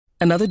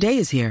Another day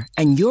is here,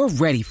 and you're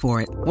ready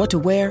for it. What to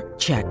wear?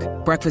 Check.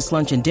 Breakfast,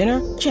 lunch, and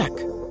dinner? Check.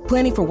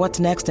 Planning for what's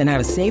next and how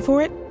to save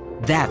for it?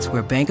 That's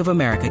where Bank of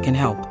America can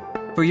help.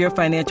 For your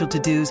financial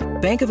to-dos,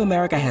 Bank of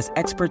America has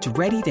experts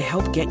ready to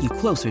help get you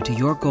closer to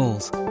your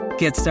goals.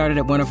 Get started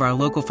at one of our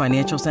local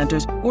financial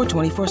centers or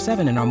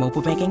 24/7 in our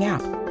mobile banking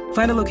app.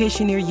 Find a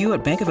location near you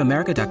at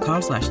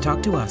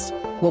bankofamerica.com/talktous.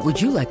 What would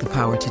you like the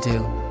power to do?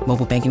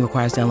 Mobile banking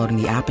requires downloading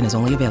the app and is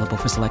only available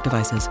for select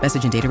devices.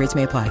 Message and data rates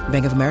may apply.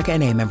 Bank of America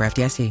N.A., member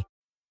FDIC.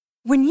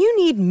 When you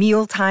need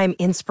mealtime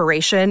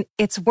inspiration,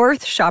 it's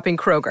worth shopping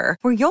Kroger,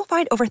 where you'll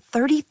find over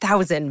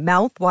 30,000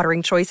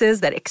 mouth-watering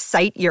choices that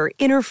excite your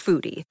inner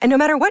foodie. And no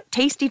matter what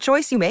tasty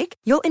choice you make,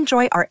 you'll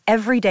enjoy our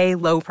everyday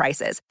low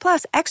prices,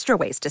 plus extra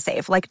ways to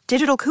save, like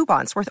digital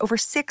coupons worth over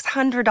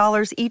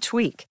 $600 each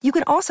week. You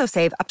can also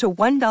save up to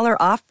 $1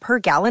 off per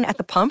gallon at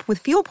the pump with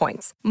fuel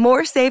points.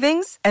 More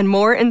savings and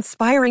more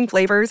inspiring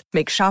flavors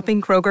make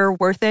shopping Kroger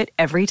worth it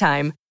every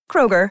time.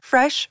 Kroger,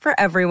 fresh for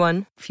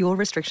everyone. Fuel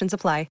restrictions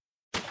apply.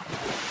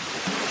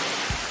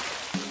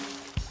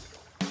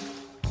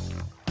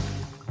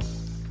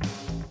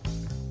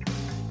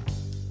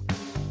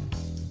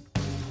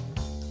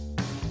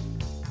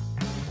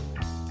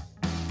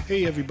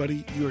 Hey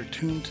everybody, you are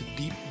tuned to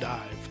Deep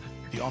Dive,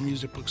 the All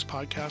Music Books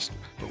podcast,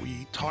 where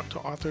we talk to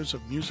authors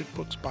of music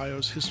books,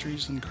 bios,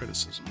 histories, and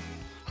criticism.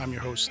 I'm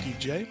your host, Steve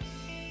J.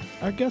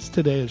 Our guest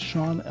today is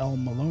Sean L.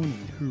 Maloney,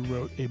 who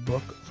wrote a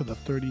book for the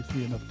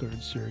 33 1/3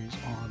 series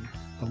on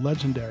the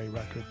legendary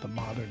record, The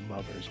Modern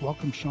Lovers.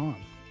 Welcome, Sean.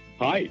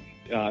 Hi,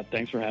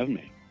 thanks for having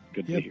me.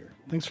 Good to be here.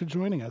 Thanks for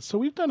joining us. So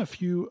we've done a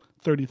few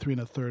 33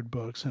 1/3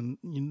 books, and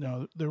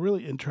they're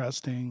really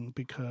interesting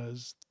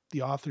because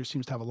the author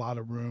seems to have a lot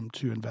of room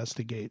to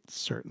investigate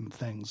certain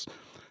things.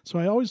 So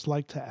I always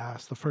like to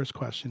ask, the first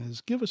question is,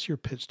 give us your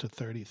pitch to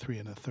 33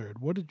 1/3.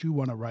 What did you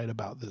want to write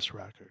about this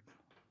record?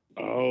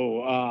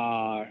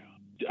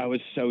 I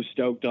was so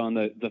stoked on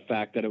the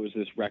fact that it was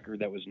this record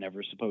that was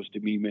never supposed to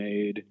be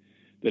made,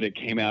 that it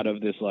came out of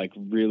this like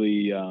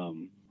really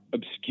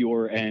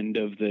obscure end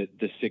of the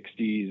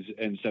 60s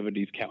and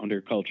 70s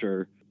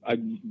counterculture. I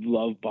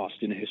love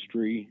Boston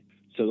history.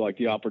 So like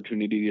the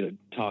opportunity to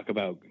talk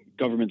about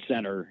Government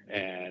Center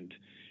and,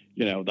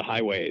 the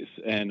highways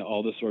and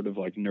all the sort of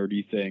like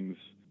nerdy things.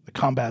 The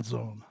combat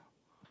zone.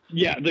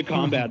 Yeah, the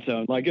combat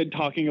zone. Like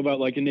talking about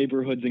like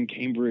neighborhoods in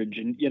Cambridge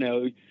and,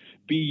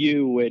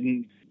 BU.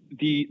 And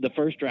the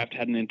first draft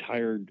had an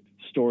entire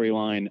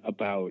storyline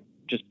about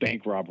just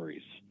bank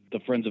robberies, the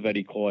Friends of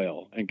Eddie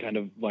Coyle, and kind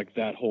of like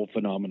that whole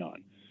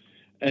phenomenon.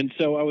 And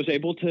so I was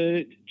able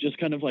to just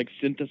kind of like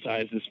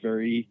synthesize this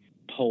very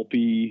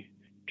pulpy,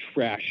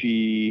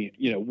 trashy,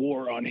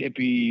 war on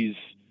hippies,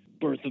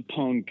 birth of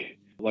punk,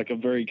 like a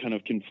very kind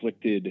of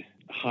conflicted,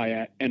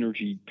 high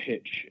energy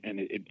pitch. And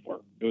it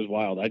worked. It was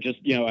wild. I just,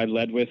 I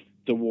led with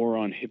the war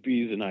on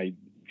hippies and I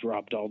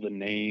dropped all the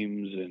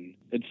names, and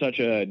it's such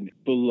a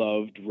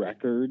beloved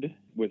record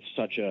with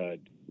such a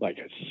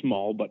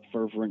small but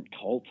fervent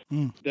cult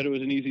that it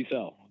was an easy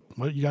sell.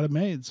 Well, you got it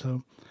made,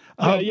 so.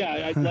 I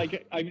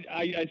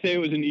say it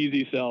was an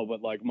easy sell,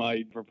 but like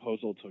my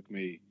proposal took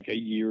me a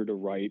year to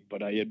write,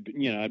 but I'd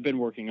been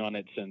working on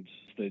it since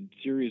the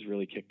series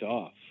really kicked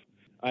off.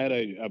 I had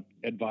a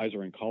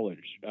advisor in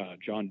college,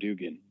 John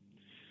Dugan,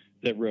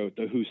 that wrote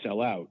The Who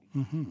Sell Out.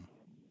 Mm-hmm.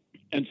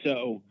 And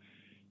so,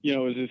 it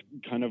was this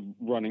kind of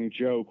running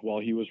joke while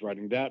he was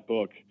writing that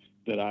book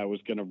that I was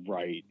going to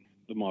write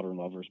the Modern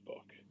Lovers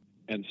book.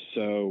 And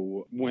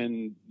so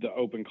when the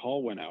open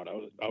call went out,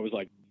 I was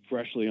like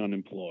freshly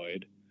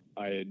unemployed.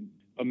 I had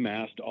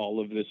amassed all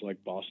of this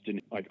like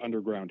Boston, like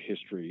underground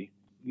history,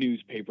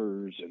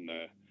 newspapers and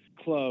the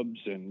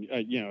clubs. And,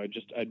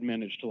 I'd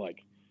managed to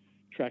like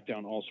track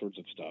down all sorts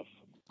of stuff.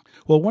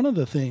 Well, one of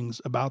the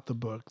things about the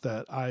book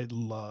that I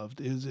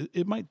loved is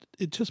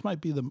it just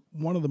might be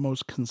one of the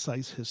most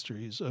concise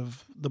histories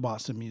of the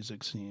Boston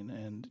music scene.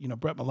 And,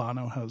 Brett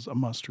Milano has a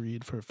must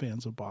read for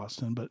fans of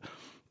Boston, but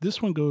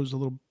this one goes a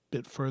little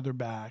bit further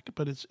back,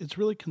 but it's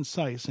really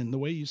concise, and the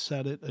way you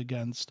set it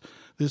against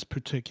this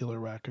particular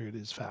record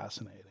is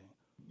fascinating.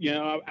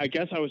 I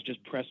guess I was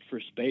just pressed for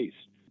space.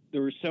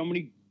 There were so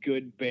many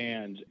good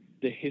bands.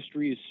 The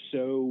history is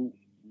so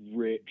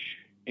rich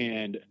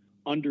and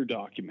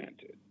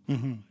underdocumented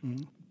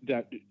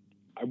that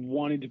I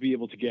wanted to be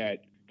able to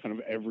get kind of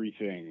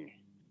everything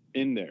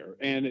in there.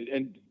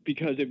 And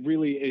because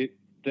the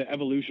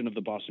evolution of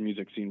the Boston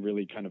music scene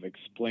really kind of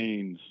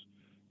explains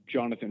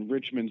Jonathan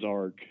Richman's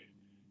arc,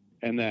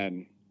 and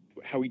then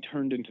how he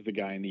turned into the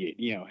guy in the,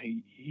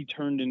 he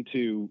turned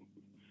into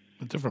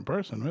a different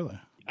person, really.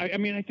 I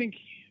mean, I think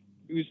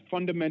he was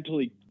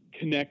fundamentally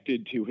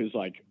connected to his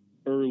like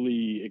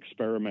early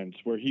experiments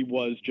where he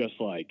was just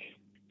like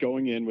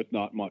going in with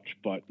not much,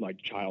 but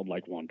like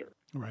childlike wonder.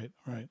 Right.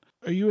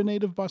 Are you a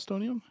native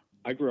Bostonian?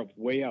 I grew up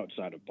way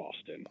outside of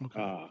Boston.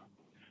 Okay.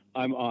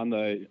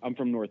 I'm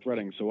from North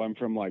Reading, so I'm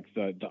from like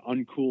the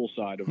uncool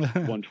side of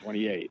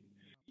 128.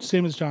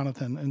 Same as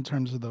Jonathan in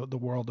terms of the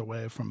world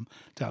away from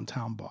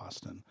downtown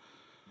Boston.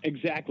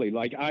 Exactly.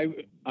 Like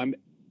I'm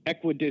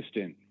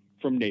equidistant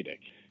from Natick.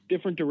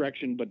 different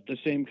direction, but the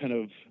same kind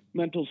of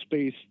mental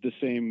space, the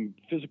same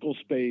physical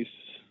space.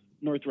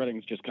 North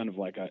Reading's just kind of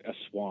like a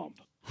swamp.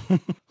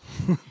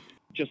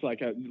 Just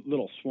like a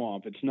little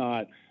swamp. It's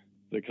not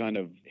the kind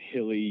of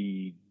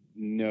hilly,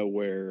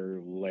 nowhere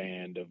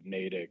land of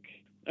Natick.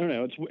 I don't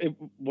know. It's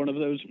one of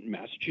those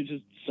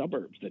Massachusetts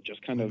suburbs that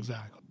just kind of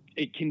exactly.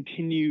 It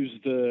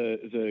continues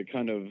the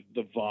kind of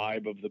the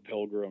vibe of the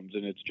Pilgrims,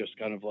 and it's just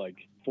kind of like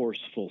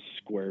forceful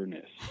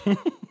squareness.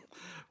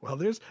 Well,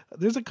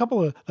 there's a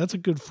couple of, that's a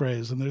good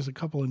phrase, and there's a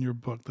couple in your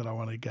book that I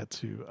want to get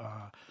to.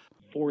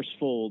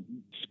 Forceful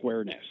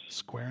squareness.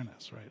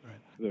 Squareness, right.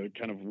 The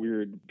kind of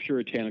weird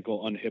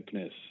puritanical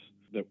unhipness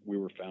that we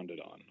were founded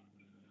on.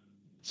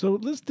 So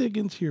let's dig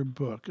into your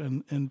book,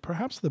 and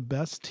perhaps the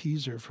best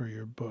teaser for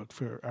your book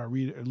for our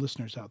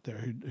listeners out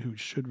there who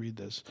should read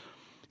this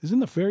is in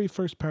the very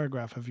first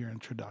paragraph of your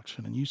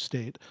introduction, and you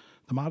state,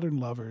 "The Modern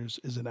Lovers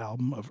is an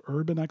album of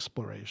urban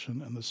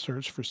exploration and the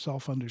search for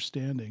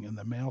self-understanding in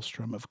the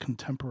maelstrom of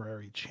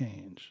contemporary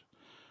change."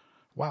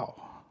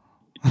 Wow.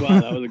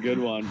 Wow, that was a good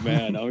one,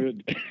 man.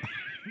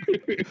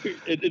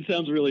 It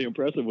sounds really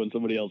impressive when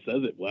somebody else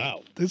says it.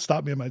 Wow. It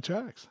stopped me in my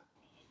tracks.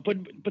 But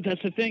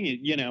that's the thing,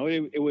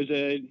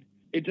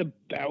 it's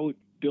about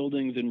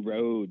buildings and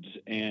roads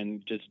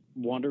and just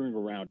wandering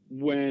around.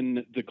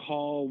 When the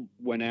call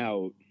went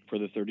out for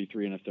the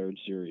 33 1/3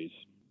 series,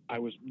 I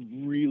was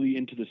really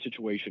into the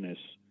Situationists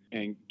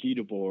and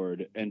Gita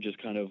board and just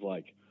kind of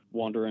like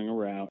wandering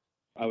around.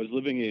 I was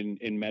living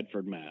in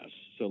Medford, Mass,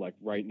 so like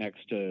right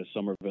next to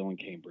Somerville and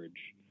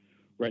Cambridge,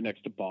 right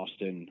next to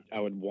Boston. I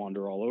would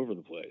wander all over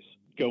the place,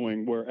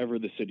 going wherever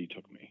the city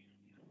took me.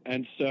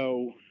 And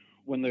so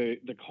when the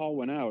call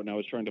went out and I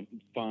was trying to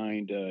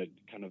find a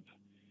kind of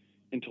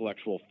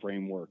intellectual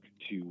framework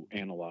to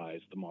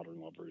analyze the Modern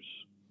Lovers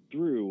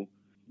through,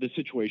 the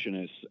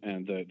Situationists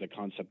and the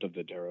concept of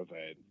the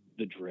derivative,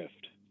 the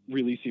drift,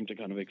 really seemed to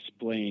kind of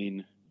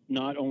explain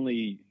not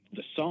only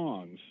the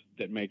songs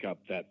that make up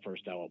that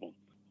first album,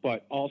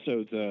 but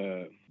also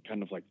the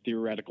kind of like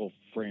theoretical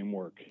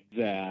framework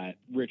that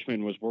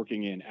Richmond was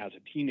working in as a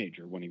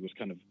teenager when he was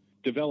kind of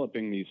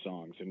developing these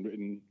songs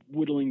and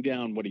whittling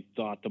down what he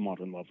thought the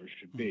Modern Lovers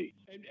should be.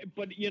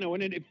 But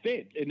it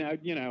fit. And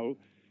now,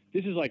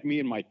 this is like me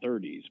in my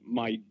 30s.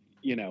 My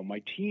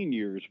teen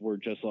years were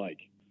just like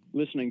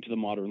listening to the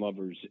Modern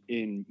Lovers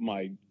in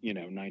my,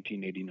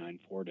 1989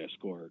 Ford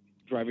Escort,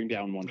 driving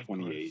down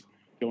 128,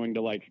 going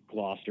to like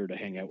Gloucester to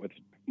hang out with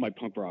my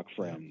punk rock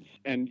friends.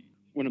 And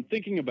when I'm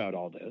thinking about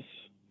all this,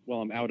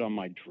 while I'm out on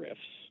my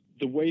drifts,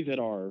 the way that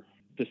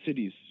the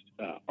city's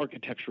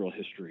architectural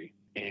history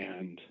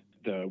and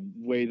the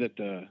way that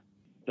the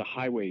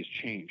highways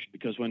changed,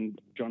 because when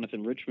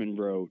Jonathan Richman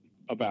wrote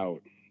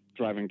about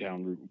driving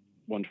down Route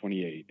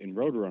 128 in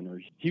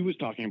Roadrunner, he was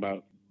talking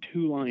about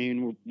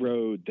two-lane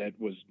road that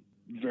was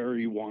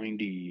very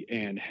windy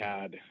and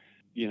had,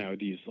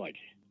 these like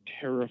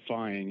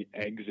terrifying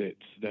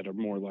exits that are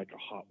more like a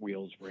Hot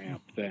Wheels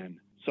ramp than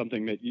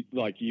something that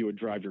you would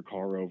drive your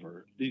car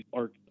over. These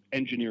are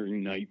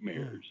engineering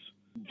nightmares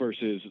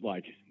versus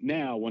like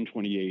now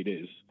 128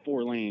 is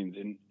 4 lanes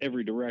in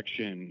every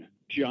direction,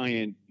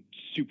 giant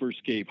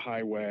superscape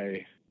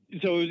highway.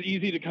 So it was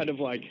easy to kind of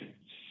like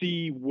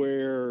see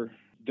where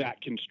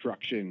that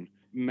construction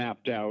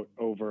mapped out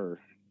over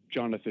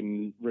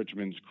Jonathan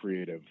Richman's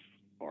creative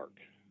arc.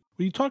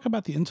 When you talk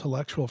about the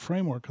intellectual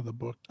framework of the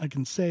book, I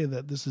can say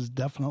that this is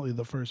definitely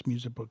the first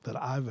music book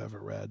that I've ever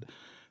read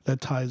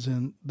that ties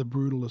in the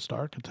brutalist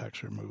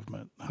architecture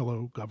movement.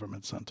 Hello,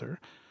 Government Center,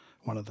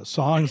 one of the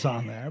songs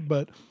on there.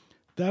 But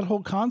that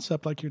whole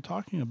concept, like you're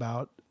talking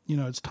about,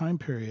 its time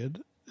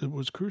period, it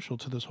was crucial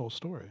to this whole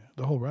story,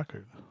 the whole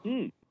record.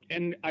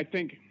 And I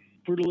think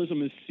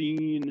brutalism has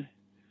seen,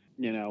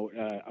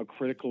 a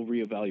critical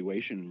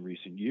reevaluation in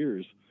recent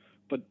years.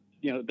 But,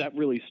 that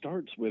really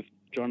starts with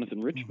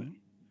Jonathan Richman.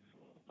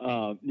 He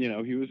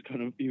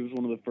was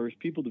one of the first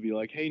people to be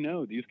like, hey,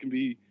 no, these can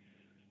be,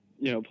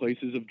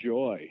 places of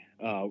joy.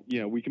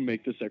 We can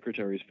make the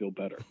secretaries feel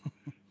better.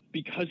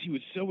 Because he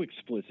was so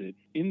explicit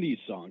in these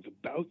songs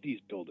about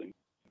these buildings.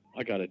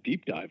 I got to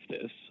deep dive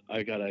this.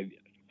 I got to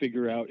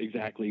figure out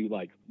exactly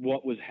like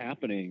what was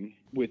happening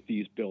with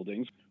these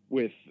buildings,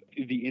 with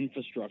the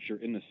infrastructure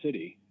in the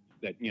city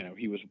that,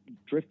 he was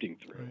drifting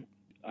through. Right.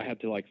 I had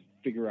to like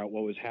figure out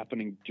what was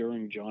happening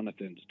during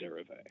Jonathan's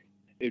derivative.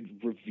 It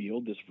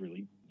revealed this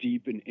really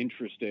deep and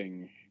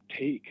interesting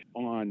take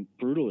on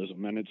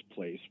brutalism and its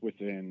place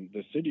within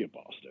the city of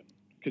Boston.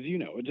 Because,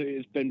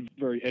 it's been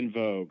very en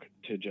vogue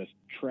to just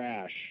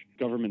trash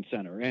Government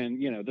Center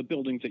and, the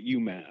buildings at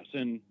UMass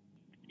and,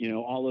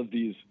 all of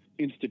these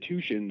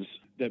institutions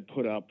that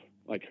put up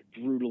like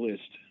brutalist,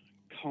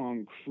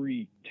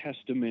 concrete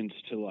testaments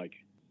to like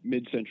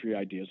mid-century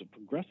ideas of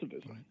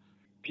progressivism. Right.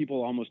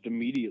 People almost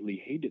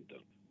immediately hated them,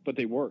 but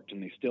they worked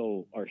and they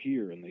still are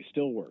here and they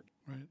still work.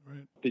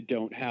 Right. They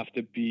don't have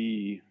to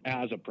be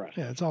as oppressive.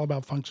 Yeah, it's all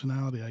about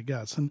functionality, I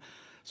guess. And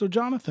so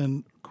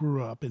Jonathan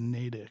grew up in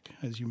Natick,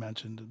 as you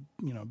mentioned,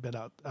 a bit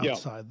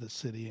outside the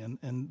city.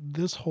 And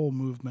this whole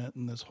movement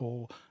and this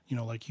whole,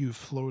 like you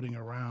floating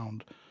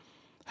around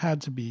had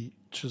to be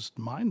just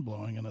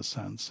mind-blowing in a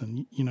sense.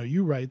 And, you know,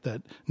 you write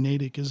that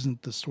Natick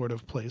isn't the sort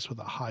of place with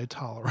a high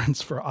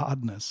tolerance for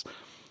oddness.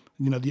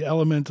 You know, the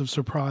element of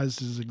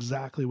surprise is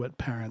exactly what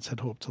parents had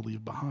hoped to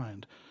leave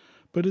behind.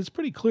 But it's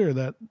pretty clear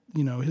that,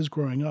 you know, his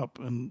growing up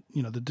and,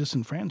 you know, the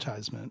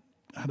disenfranchisement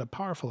had a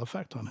powerful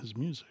effect on his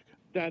music.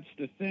 That's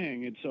the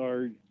thing. It's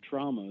our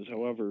traumas,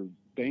 however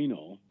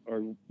banal,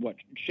 are what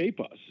shape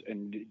us.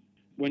 And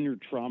when your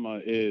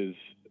trauma is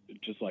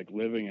just like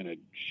living in a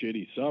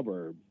shitty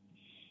suburb,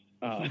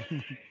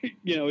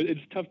 you know,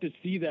 it's tough to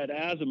see that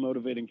as a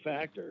motivating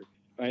factor.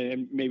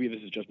 And maybe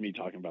this is just me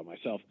talking about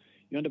myself.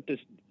 You end up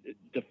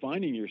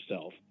defining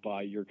yourself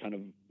by your kind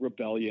of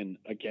rebellion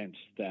against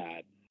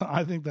that.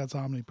 I think that's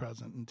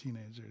omnipresent in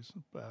teenagers,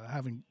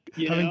 having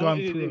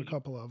gone through a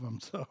couple of them.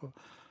 So,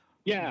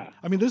 yeah.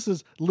 I mean, this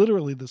is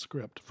literally the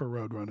script for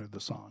Roadrunner, the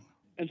song.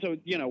 And so,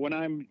 you know, when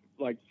I'm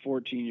like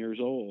 14 years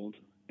old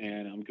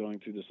and I'm going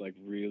through this like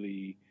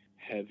really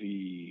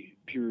heavy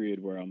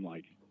period where I'm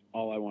like,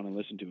 all I want to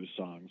listen to is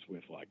songs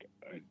with like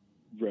a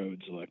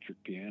Rhodes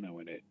electric piano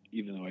in it,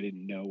 even though I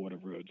didn't know what a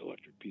Rhodes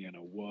electric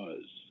piano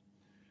was.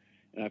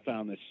 And I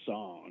found this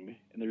song,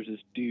 and there's this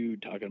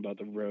dude talking about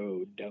the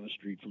road down the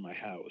street from my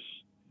house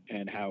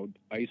and how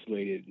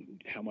isolated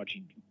and how much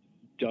he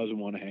doesn't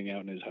want to hang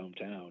out in his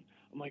hometown.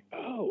 I'm like,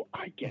 oh,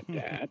 I get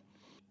that.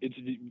 It's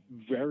a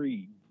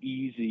very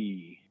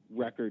easy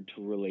record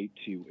to relate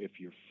to if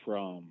you're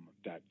from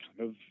that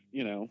kind of,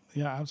 you know.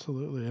 Yeah,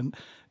 absolutely.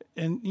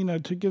 And you know,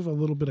 to give a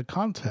little bit of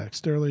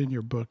context, early in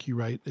your book, you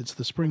write, it's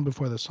the spring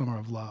before the summer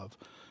of love,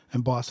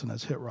 and Boston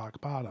has hit rock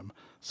bottom.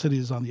 City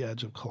is on the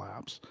edge of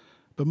collapse.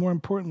 But more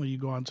importantly, you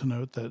go on to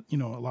note that, you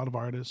know, a lot of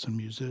artists and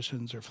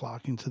musicians are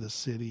flocking to the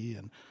city,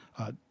 and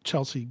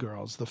Chelsea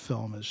Girls, the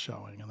film, is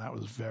showing, and that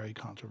was very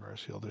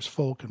controversial. There's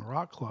folk and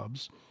rock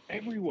clubs.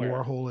 Everywhere.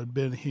 Warhol had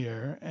been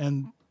here,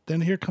 and then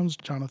here comes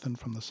Jonathan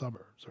from the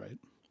suburbs, right?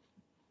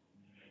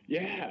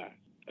 Yeah.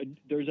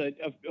 There's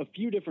a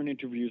few different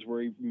interviews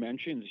where he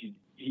mentions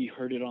he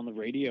heard it on the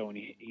radio, and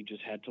he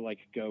just had to, like,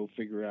 go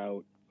figure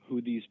out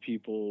who these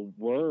people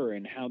were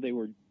and how they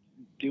were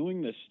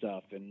doing this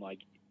stuff, and, like,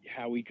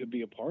 how he could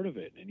be a part of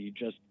it. And he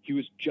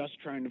was just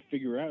trying to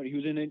figure out, he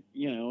was in it,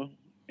 you know,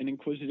 an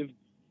inquisitive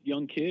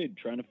young kid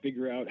trying to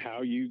figure out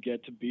how you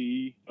get to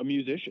be a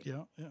musician.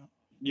 Yeah, yeah.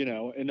 You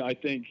know, and I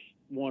think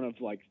one of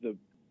like the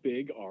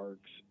big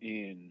arcs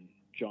in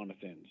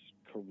Jonathan's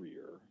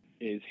career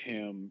is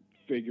him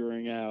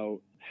figuring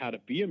out how to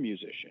be a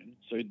musician.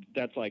 So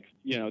that's like,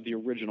 you know, the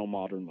original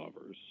Modern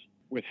Lovers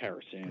with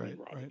Harrison and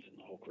Robertson and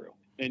the whole crew.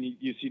 And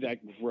you see that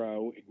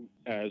grow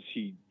as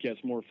he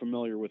gets more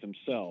familiar with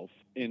himself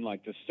in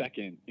like the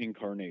second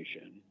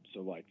incarnation.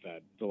 So like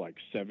the like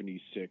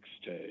 76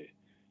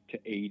 to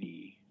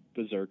 80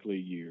 Berserkly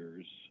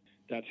years.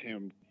 That's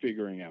him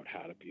figuring out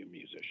how to be a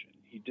musician.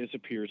 He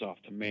disappears off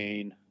to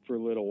Maine for a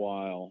little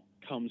while,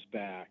 comes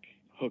back,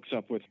 hooks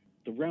up with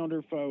the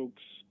Rounder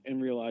folks,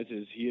 and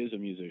realizes he is a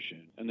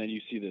musician. And then you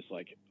see this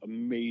like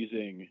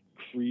amazing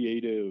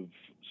creative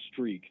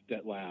streak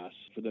that lasts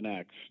for the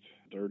next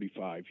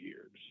 35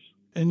 years.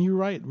 And you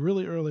write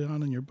really early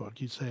on in your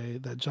book, you say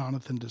that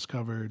Jonathan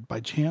discovered, by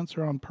chance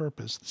or on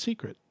purpose, the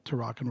secret to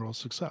rock and roll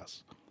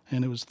success.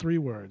 And it was 3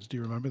 words. Do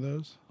you remember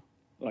those?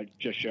 Like,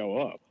 just show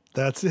up.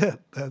 That's it.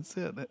 That's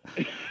it.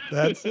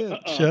 That's it.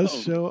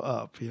 Just show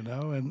up, you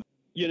know? And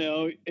you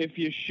know, if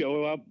you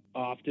show up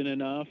often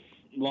enough,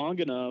 long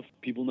enough,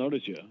 people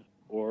notice you.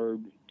 Or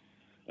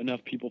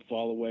enough people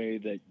fall away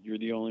that you're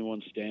the only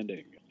one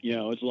standing. You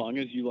know, as long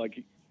as you,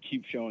 like,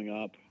 keep showing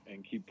up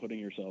and keep putting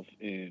yourself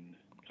in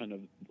kind of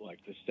like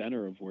the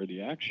center of where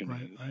the action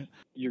is,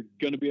 you're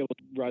going to be able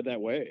to ride that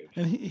wave.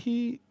 And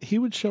he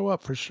would show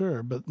up for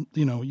sure, but,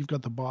 you know, you've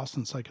got the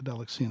Boston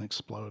psychedelic scene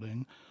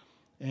exploding,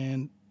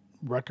 and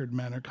record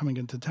men are coming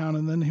into town,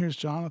 and then here's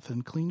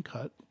Jonathan, clean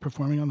cut,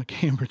 performing on the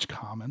Cambridge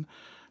Common,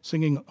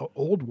 singing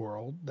Old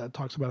World that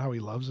talks about how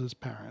he loves his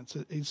parents.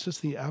 It's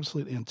just the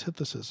absolute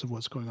antithesis of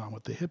what's going on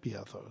with the hippie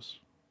ethos.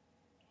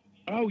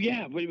 Oh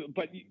yeah,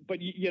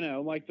 but you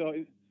know, like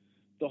the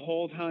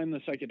whole time the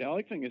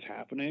psychedelic thing is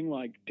happening,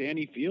 like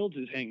Danny Fields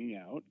is hanging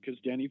out because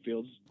Danny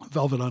Fields,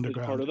 Velvet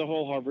Underground, is part of the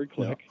whole Harvard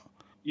clique. Yep.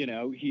 You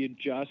know, he had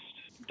just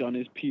done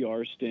his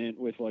PR stint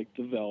with like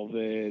the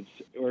Velvets,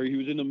 or he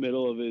was in the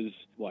middle of his,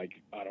 like,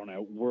 I don't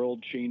know,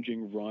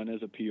 world-changing run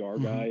as a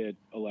PR guy at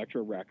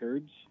Elektra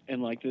Records.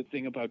 And like the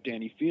thing about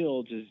Danny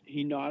Fields is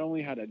he not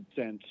only had a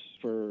sense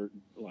for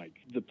like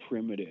the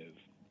primitive,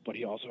 but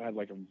he also had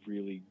like a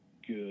really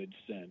good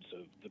sense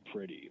of the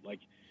pretty. Like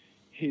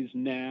his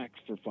knack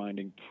for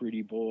finding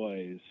pretty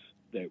boys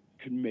that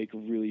could make a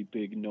really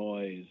big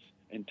noise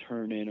and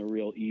turn in a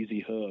real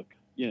easy hook,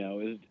 you know,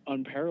 is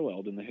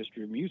unparalleled in the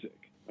history of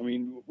music. I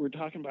mean, we're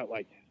talking about,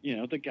 like, you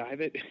know, the guy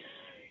that,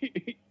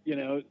 you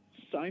know,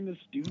 signed the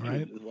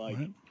Stooges is like,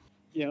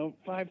 you know,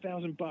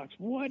 $5,000.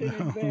 What in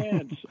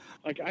advance?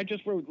 Like, I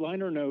just wrote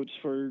liner notes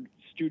for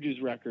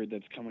Stooges record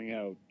that's coming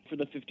out for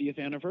the 50th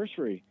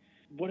anniversary.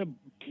 What a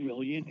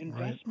brilliant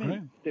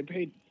investment. They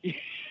paid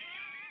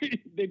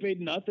they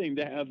paid nothing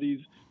to have these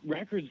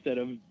records that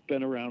have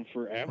been around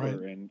forever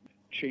Right. and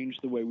changed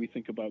the way we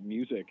think about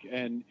music.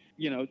 And,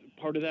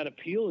 part of that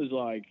appeal is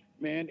like,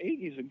 man,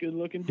 Iggy's a good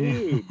looking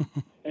dude.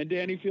 And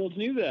Danny Fields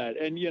knew that.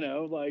 And,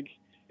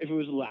 if it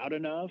was loud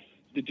enough,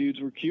 the dudes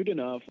were cute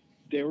enough,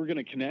 they were going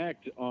to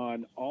connect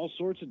on all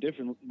sorts of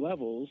different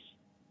levels.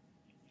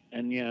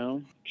 And,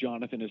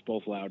 Jonathan is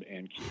both loud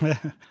and cute.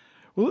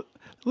 Well,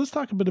 let's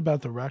talk a bit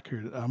about the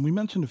record. We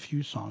mentioned a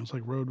few songs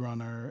like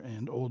Roadrunner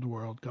and Old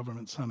World,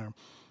 Government Center.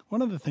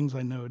 One of the things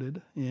I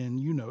noted, and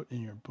you note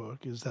in your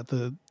book, is that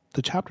the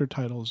chapter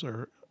titles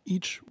are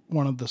each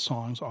one of the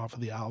songs off of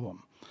the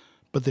album,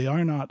 but they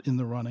are not in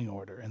the running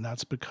order, and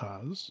that's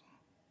because...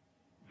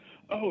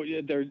 Oh,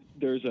 yeah,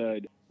 there's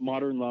a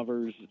Modern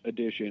Lovers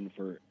edition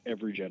for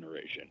every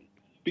generation.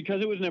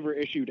 Because it was never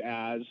issued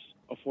as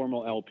a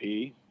formal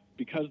LP,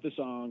 because the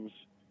songs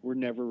were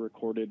never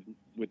recorded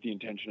with the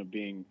intention of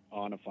being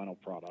on a final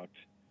product,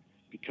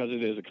 because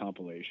it is a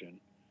compilation,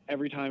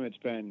 every time it's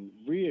been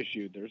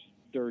reissued,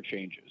 there are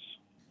changes.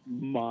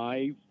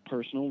 My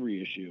personal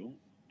reissue,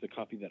 the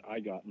copy that I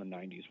got in the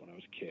 90s when I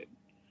was a kid,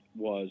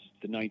 was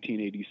the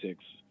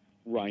 1986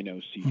 Rhino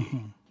CD.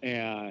 Mm-hmm.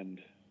 And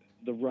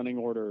the running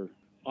order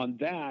on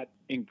that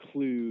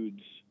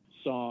includes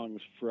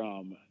songs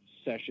from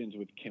sessions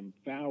with Kim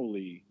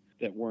Fowley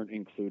that weren't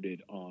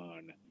included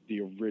on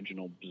the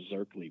original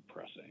Berserkly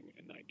pressing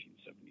in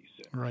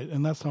 1976. Right,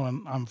 and that's the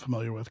one I'm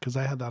familiar with because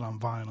I had that on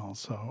vinyl.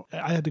 So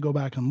I had to go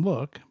back and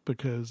look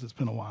because it's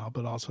been a while,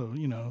 but also,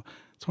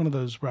 it's one of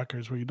those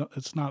records where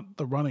it's not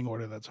the running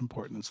order that's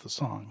important, it's the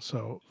song.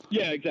 So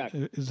yeah,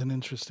 exactly. It is an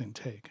interesting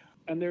take.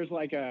 And there's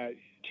like a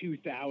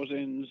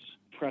 2000s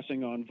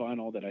pressing on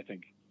vinyl that I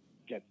think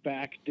Get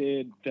Back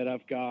did that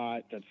I've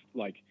got. That's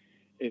like,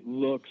 it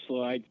looks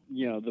like,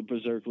 the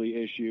Berserkly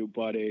issue,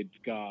 but it's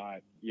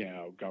got,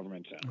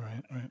 Government Center.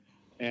 Right.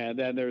 And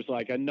then there's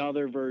like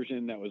another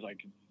version that was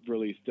like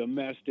released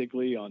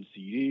domestically on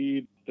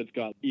CD that's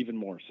got even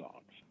more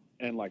songs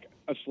and like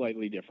a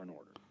slightly different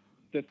order.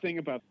 The thing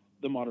about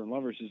the Modern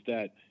Lovers is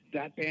that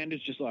band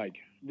is just like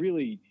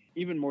really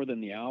even more than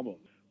the album.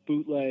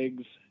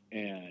 Bootlegs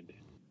and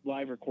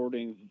live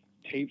recordings,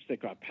 tapes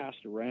that got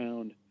passed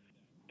around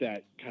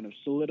that kind of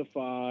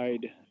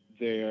solidified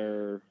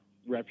their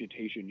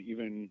reputation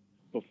even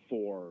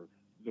before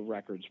the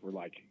records were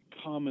like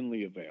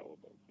commonly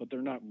available, but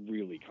they're not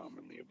really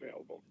commonly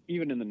available.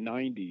 Even in the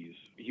 90s,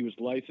 he was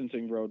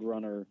licensing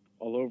Roadrunner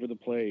all over the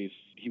place.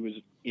 He was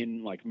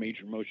in like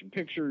major motion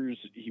pictures.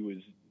 He was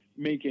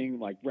making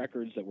like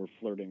records that were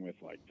flirting with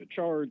like the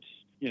charts.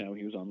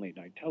 He was on late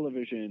night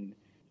television.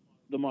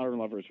 The Modern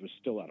Lovers was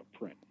still out of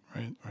print.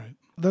 Right.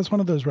 That's one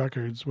of those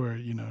records where,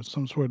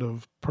 some sort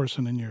of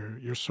person in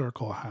your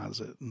circle has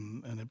it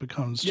and it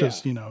becomes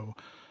just,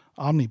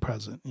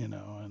 omnipresent,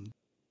 and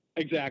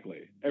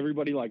exactly.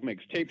 Everybody like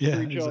makes tapes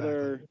for each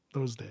other.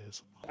 Those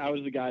days. I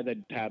was the guy that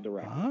had the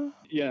record.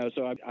 Huh?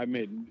 So I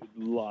made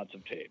lots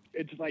of tapes.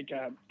 It's like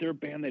they're a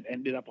band that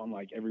ended up on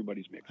like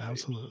everybody's mix.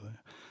 Absolutely.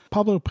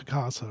 Pablo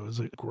Picasso is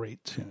a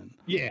great tune.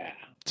 Yeah.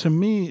 To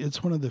me,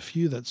 it's one of the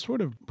few that sort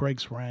of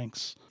breaks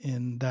ranks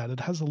in that it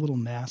has a little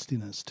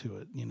nastiness to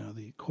it.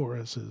 The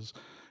chorus is,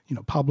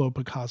 Pablo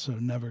Picasso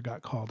never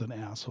got called an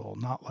asshole,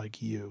 not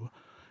like you.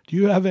 Do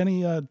you have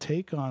any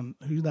take on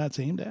who that's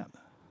aimed at?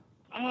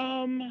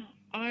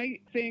 I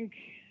think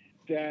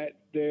that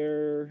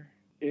there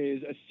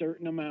is a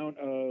certain amount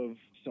of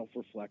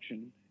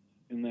self-reflection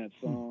in that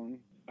song.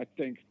 I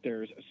think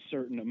there's a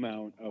certain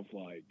amount of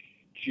like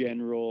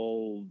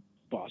general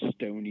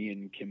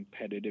Bostonian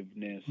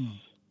competitiveness.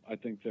 I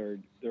think they're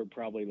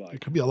probably like...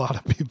 It could be a lot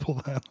of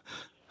people then.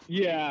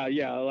 Yeah.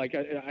 Like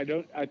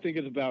I think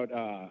it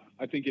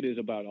is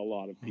about a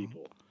lot of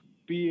people.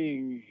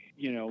 Being,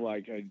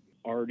 like a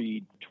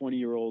arty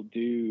 20-year-old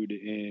dude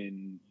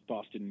in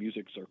Boston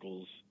music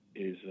circles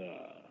is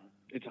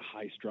it's a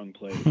high-strung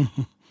place.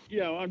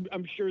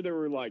 I'm sure there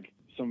were like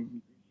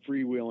some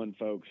freewheeling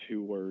folks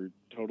who were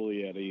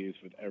totally at ease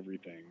with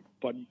everything.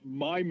 But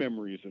my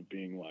memories of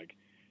being like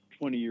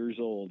 20 years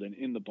old and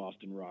in the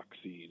Boston rock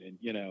scene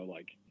and,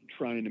 like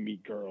trying to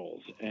meet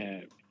girls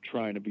and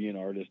trying to be an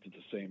artist at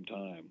the same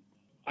time.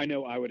 I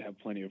know I would have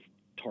plenty of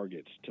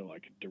targets to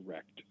like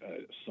direct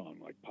a song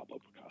like Pablo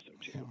Picasso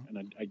too. Yeah.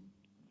 And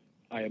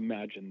I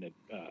imagine that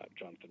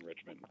Jonathan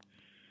Richman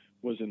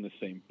was in the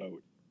same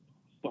boat.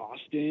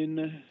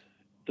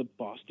 The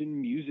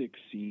Boston music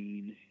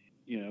scene,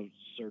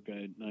 circa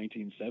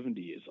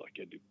 1970 is like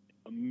an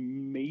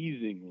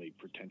amazingly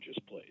pretentious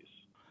place.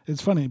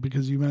 It's funny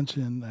because you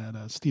mentioned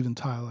that Steven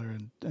Tyler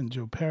and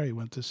Joe Perry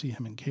went to see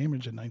him in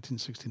Cambridge in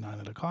 1969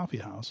 at a coffee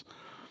house.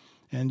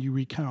 And you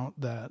recount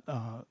that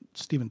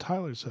Steven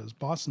Tyler says,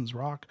 Boston's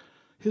rock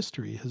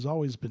history has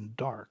always been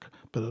dark,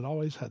 but it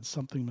always had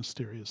something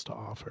mysterious to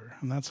offer.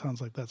 And that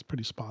sounds like that's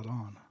pretty spot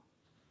on.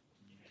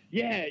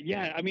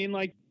 Yeah. I mean,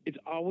 like, it's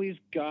always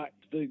got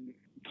the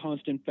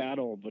constant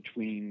battle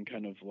between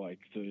kind of like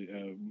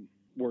the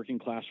working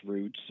class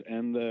roots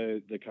and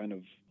the kind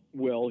of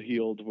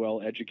well-heeled,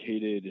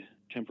 well-educated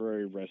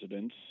temporary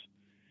residents.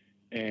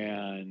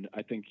 And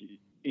I think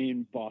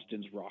in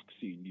Boston's rock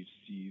scene, you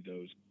see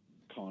those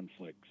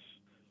conflicts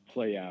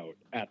play out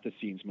at the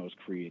scene's most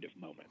creative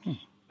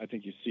moments. I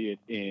think you see it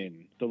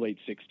in the late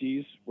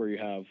 60s, where you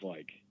have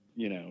like,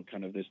 you know,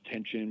 kind of this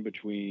tension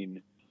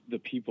between the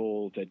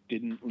people that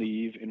didn't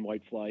leave in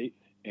white flight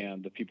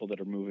and the people that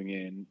are moving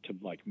in to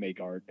like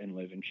make art and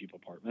live in cheap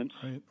apartments.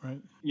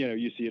 Right. You know,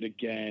 you see it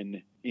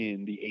again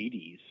in the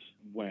 80s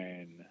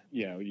when,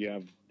 you know, you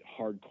have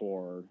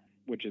hardcore,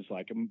 which is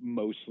like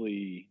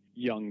mostly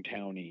young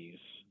townies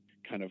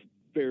kind of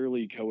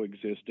barely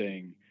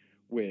coexisting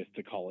with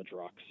the college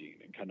rock scene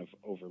and kind of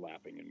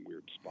overlapping in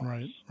weird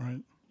spots.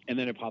 Right. And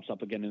then it pops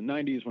up again in the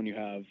 90s when you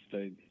have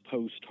the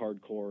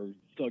post-hardcore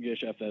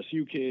thuggish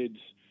FSU kids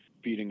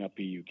beating up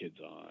BU kids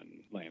on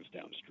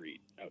Lansdowne Street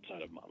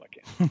outside of Mama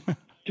King.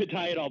 To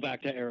tie it all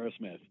back to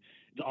Aerosmith.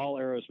 It's all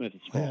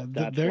Aerosmith's fault.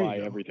 Yeah, That's why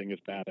everything is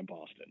bad in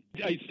Boston.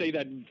 I say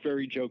that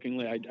very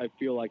jokingly. I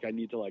feel like I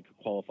need to like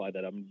qualify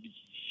that I'm a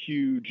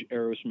huge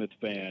Aerosmith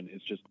fan.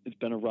 It's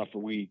been a rough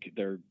week.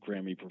 Their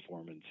Grammy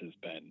performance has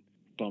been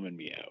bumming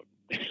me out.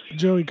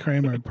 Joey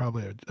Kramer would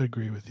probably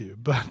agree with you,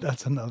 but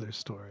that's another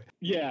story.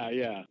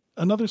 Yeah.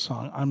 Another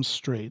song, I'm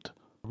Straight.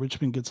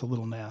 Richmond gets a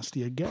little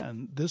nasty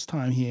again. This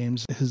time he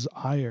aims his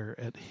ire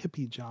at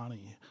hippie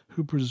Johnny,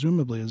 who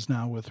presumably is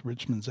now with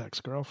Richmond's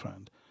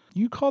ex-girlfriend.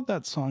 You called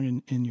that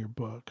song in your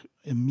book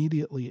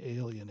immediately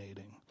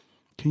alienating.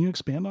 Can you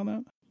expand on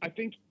that? I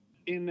think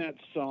in that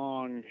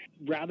song,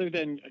 rather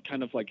than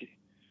kind of like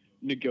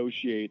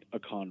negotiate a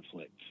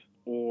conflict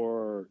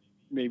or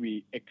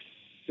maybe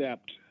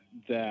accept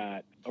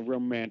that a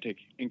romantic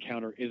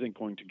encounter isn't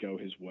going to go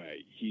his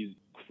way, he's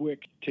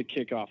quick to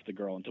kick off the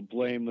girl and to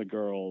blame the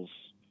girl's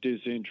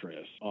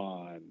disinterest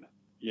on,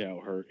 you know,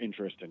 her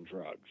interest in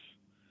drugs.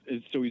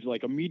 And so he's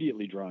like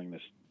immediately drawing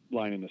this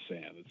line in the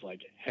sand. It's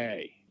like,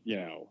 hey, you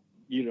know,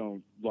 you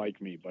don't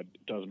like me, but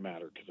it doesn't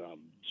matter because I'm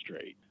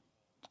straight.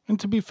 And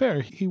to be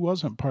fair, he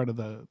wasn't part of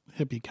the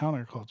hippie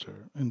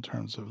counterculture in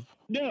terms of...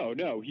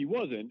 No, he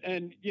wasn't.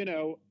 And, you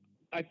know,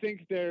 I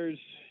think there's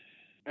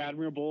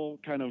admirable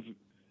kind of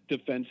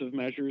defensive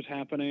measures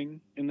happening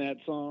in that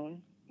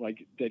song,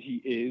 like that he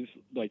is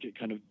like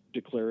kind of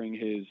declaring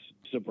his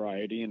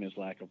sobriety and his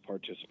lack of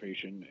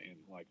participation in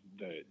like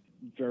the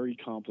very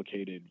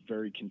complicated,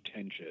 very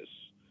contentious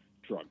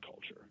drug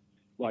culture.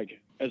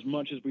 Like, as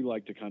much as we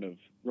like to kind of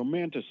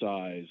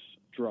romanticize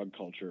drug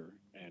culture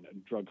and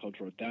drug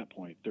culture at that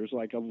point, there's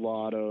like a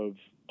lot of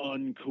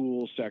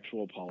uncool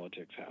sexual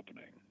politics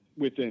happening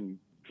within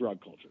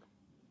drug culture.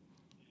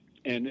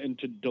 And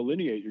to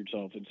delineate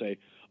yourself and say,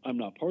 I'm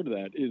not part of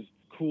that, is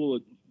cool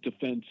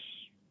defense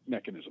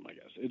mechanism, I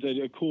guess. It's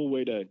a cool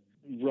way to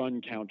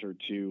run counter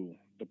to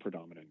the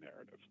predominant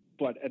narrative.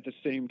 But at the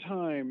same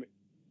time,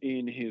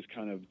 in his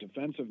kind of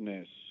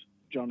defensiveness,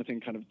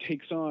 Jonathan kind of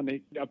takes on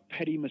a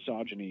petty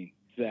misogyny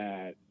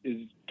that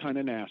is kind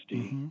of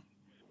nasty,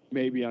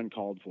 maybe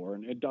uncalled for,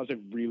 and it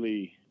doesn't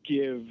really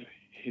give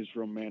his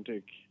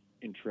romantic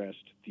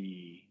interest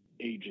the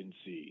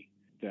agency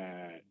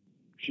that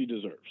she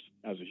deserves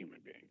as a human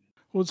being.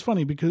 Well, it's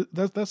funny because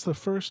that's the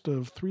first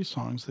of three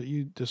songs that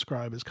you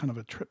describe as kind of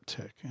a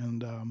triptych,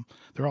 and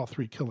they're all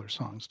three killer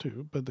songs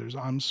too. But there's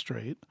I'm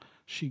Straight,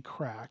 She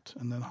Cracked,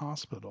 and then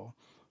Hospital,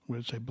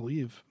 which I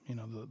believe, you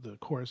know, the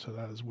chorus of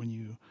that is when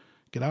you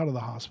get out of the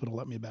hospital,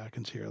 let me back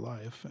into your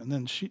life. And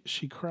then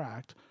she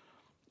cracked.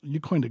 You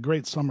coined a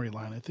great summary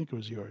line. I think it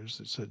was yours.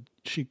 It said,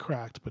 she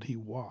cracked, but he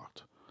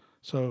walked.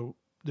 So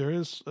there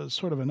is a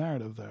sort of a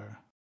narrative there.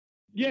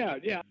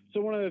 Yeah. So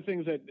one of the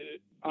things that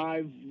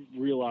I've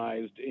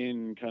realized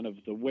in kind of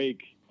the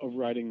wake of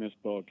writing this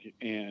book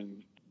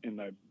and in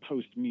the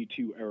post-Me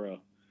Too era,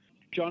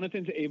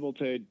 Jonathan's able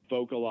to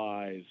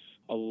vocalize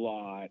a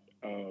lot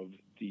of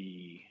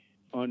the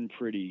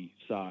unpretty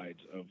sides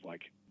of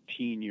like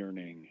teen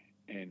yearning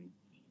and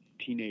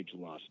teenage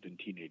lust and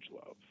teenage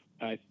love.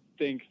 I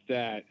think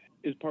that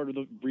is part of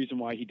the reason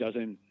why he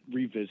doesn't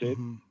revisit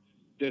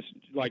this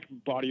like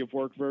body of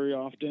work very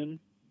often.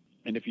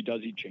 And if he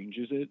does, he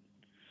changes it.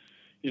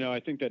 You know, I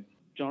think that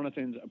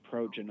Jonathan's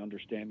approach and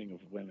understanding of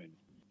women,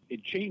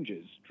 it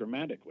changes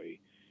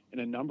dramatically in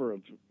a number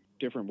of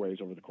different ways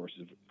over the course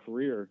of his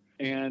career.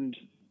 And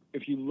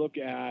if you look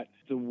at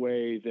the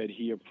way that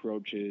he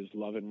approaches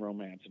love and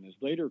romance in his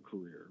later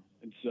career,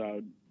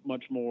 it's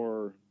much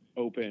more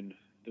open.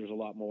 There's a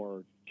lot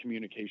more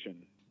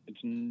communication. It's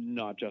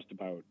not just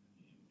about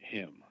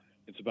him.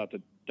 It's about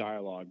the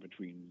dialogue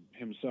between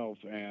himself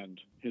and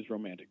his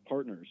romantic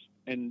partners.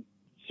 And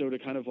so to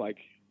kind of like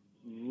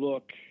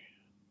look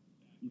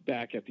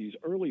back at these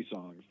early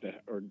songs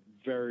that are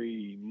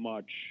very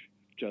much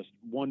just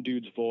one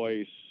dude's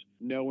voice,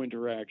 no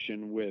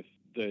interaction with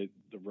the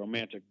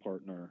romantic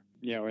partner,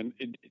 you know, and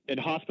in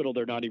Hospital,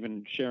 they're not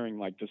even sharing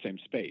like the same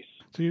space.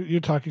 So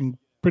you're talking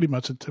pretty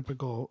much a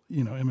typical,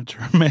 you know,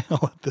 immature male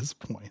at this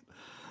point.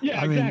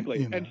 Yeah,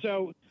 exactly. You know.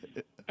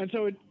 And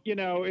so it, you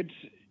know,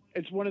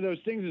 it's one of those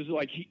things is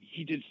like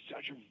he did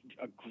such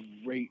a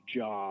great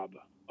job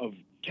of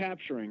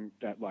capturing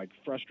that like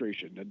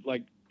frustration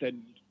that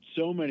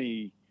so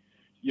many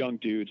young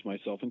dudes,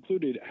 myself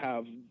included,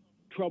 have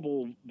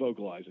trouble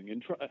vocalizing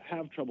and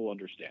have trouble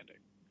understanding.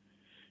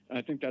 And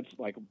I think that's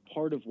like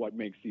part of what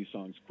makes these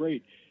songs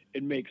great.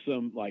 It makes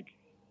them like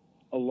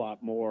a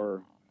lot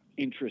more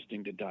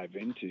interesting to dive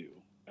into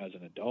as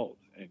an adult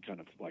and kind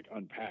of like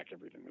unpack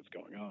everything that's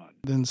going on.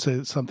 Then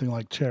say something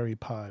like Cherry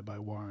Pie by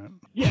Warrant.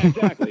 Yeah,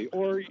 exactly.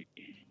 Or,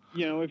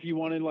 you know, if you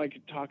want to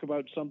like talk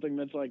about something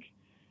that's like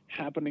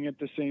happening at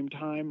the same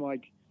time,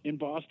 like in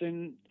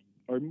Boston,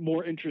 or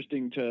more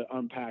interesting to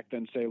unpack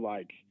than say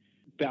like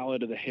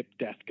Ballad of the Hip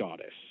Death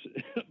Goddess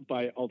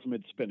by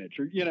Ultimate Spinach,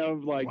 or, you know,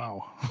 like,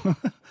 wow.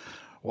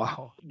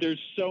 Wow.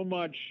 There's so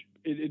much,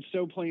 it's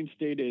so plain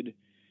stated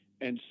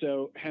and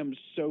so hems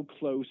so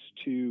close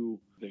to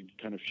the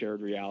kind of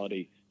shared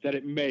reality that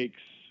it makes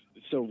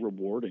so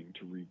rewarding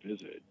to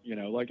revisit. You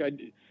know, like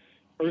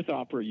Earth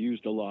Opera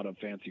used a lot of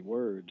fancy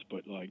words,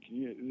 but like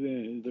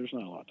there's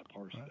not a lot to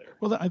parse there.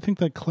 Well, I think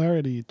that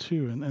clarity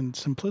too and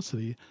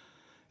simplicity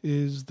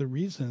is the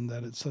reason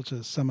that it's such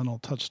a seminal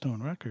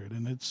touchstone record,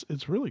 and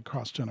it's really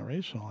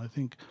cross-generational. I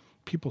think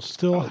people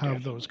still have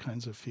definitely those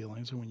kinds of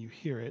feelings, and when you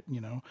hear it,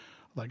 you know,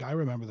 like I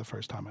remember the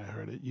first time I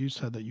heard it, you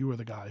said that you were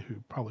the guy who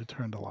probably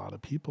turned a lot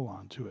of people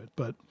onto it,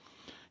 but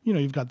you know,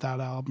 you've got that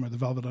album or the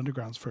Velvet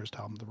Underground's first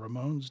album, the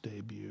Ramones'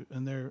 debut,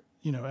 and they're,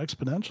 you know,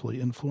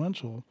 exponentially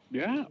influential.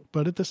 Yeah.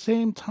 But at the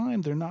same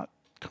time, they're not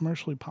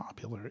commercially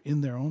popular in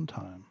their own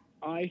time.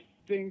 I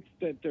think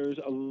that there's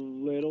a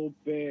little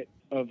bit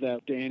of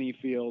that Danny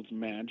Fields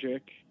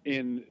magic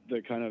in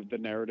the kind of the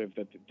narrative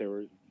that they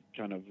were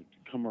kind of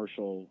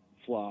commercial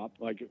flop.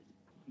 Like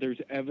there's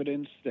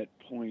evidence that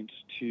points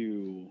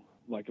to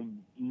like a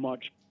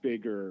much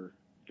bigger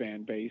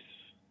fan base,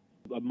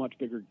 a much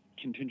bigger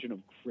contingent of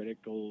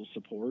critical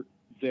support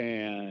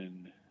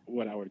than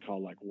what I would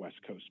call like West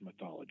Coast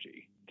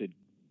mythology, the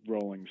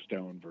Rolling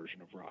Stone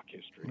version of rock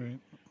history. Right.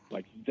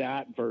 Like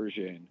that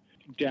version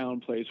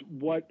downplays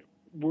what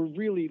were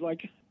really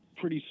like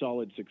pretty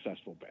solid,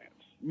 successful bands,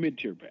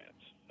 mid-tier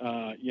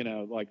bands. You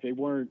know, like they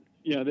weren't,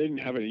 you know, they didn't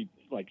have any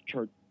like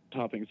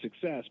chart-topping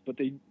success, but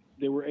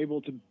they were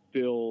able to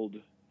build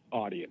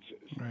audiences.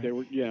 Right. They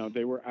were, you know,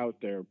 they were out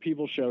there.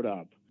 People showed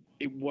up.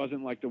 It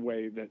wasn't like the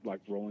way that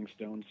like Rolling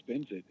Stone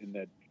spins it, in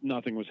that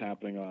nothing was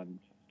happening on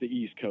the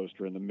East Coast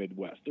or in the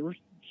Midwest. There were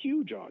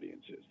huge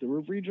audiences. There were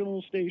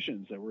regional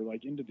stations that were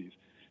like into these.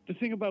 The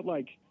thing about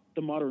like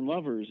the Modern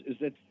Lovers is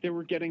that they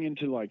were getting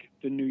into like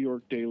the New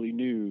York Daily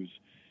News.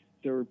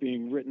 They were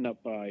being written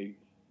up by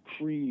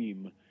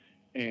Cream,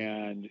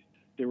 and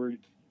they were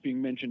being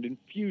mentioned in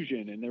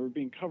Fusion, and they were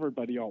being covered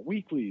by the alt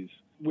weeklies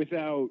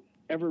without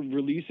ever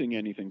releasing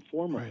anything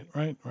formally.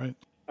 Right.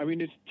 I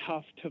mean, it's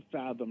tough to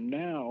fathom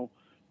now,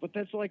 but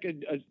that's like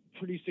a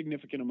pretty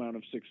significant amount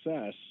of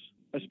success,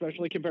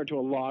 especially compared to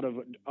a lot of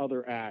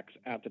other acts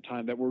at the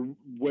time that were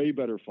way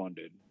better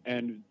funded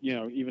and, you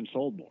know, even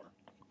sold more.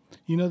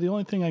 You know, the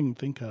only thing I can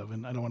think of,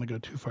 and I don't want to go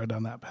too far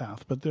down that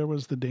path, but there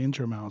was the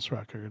Danger Mouse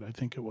record, I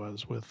think it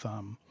was, with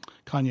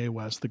Kanye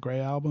West, the Grey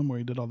album, where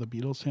he did all the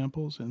Beatles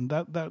samples, and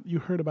that you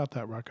heard about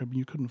that record, but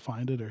you couldn't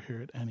find it or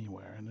hear it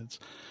anywhere, and it's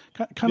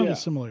kind of a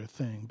similar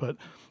thing. But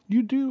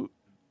you do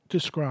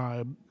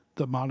describe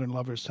the Modern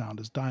Lovers sound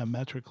as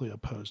diametrically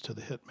opposed to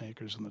the hit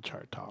makers and the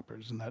chart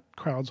toppers, and that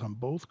crowds on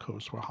both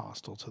coasts were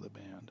hostile to the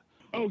band.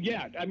 Oh,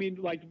 yeah. I mean,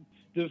 like,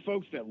 the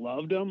folks that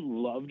loved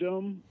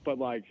them, but,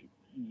 like,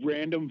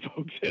 random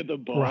folks at the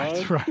bar.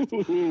 Right.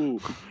 Ooh,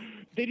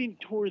 they didn't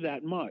tour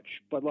that much,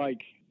 but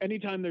like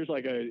anytime there's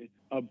like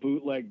a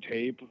bootleg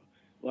tape,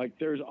 like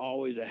there's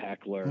always a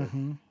heckler.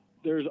 Mm-hmm.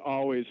 There's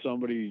always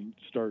somebody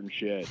starting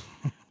shit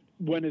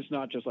when it's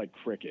not just like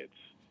crickets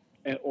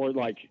or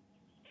like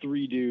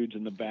three dudes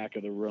in the back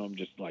of the room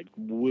just like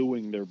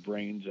wooing their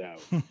brains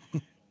out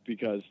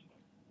because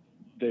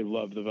they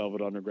love the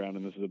Velvet Underground,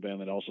 and this is a band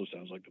that also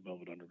sounds like the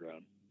Velvet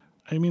Underground.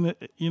 I mean,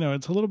 you know,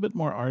 it's a little bit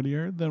more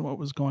artier than what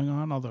was going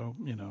on, although,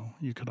 you know,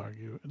 you could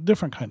argue a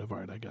different kind of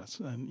art, I guess.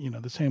 And, you know,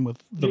 the same with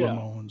the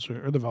Ramones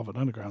or the Velvet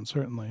Underground,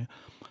 certainly.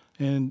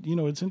 And, you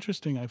know, it's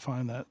interesting. I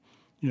find that,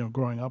 you know,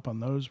 growing up on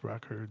those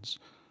records,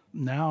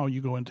 now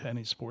you go into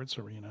any sports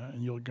arena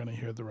and you're going to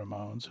hear the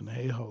Ramones and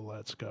Hey Ho,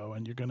 Let's Go.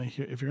 And you're going to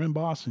hear, if you're in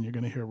Boston, you're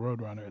going to hear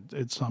Roadrunner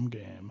at some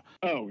game.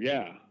 Oh,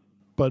 yeah.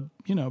 But,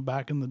 you know,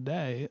 back in the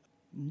day,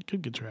 you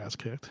could get your ass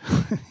kicked,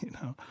 you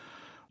know.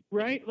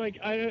 Right? Like,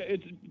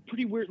 it's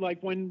pretty weird.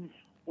 Like, when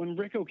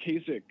Rick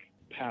Ocasek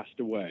passed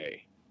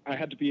away, I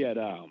had to be at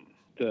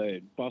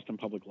the Boston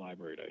Public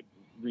Library to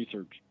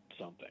research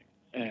something.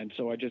 And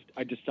so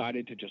I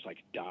decided to just, like,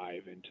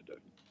 dive into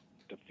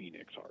the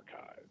Phoenix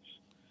archives.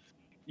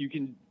 You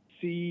can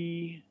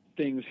see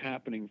things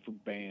happening for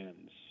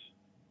bands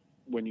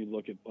when you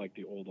look at, like,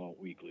 the old alt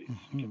weeklies.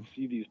 Mm-hmm. You can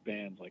see these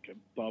bands, like,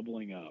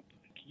 bubbling up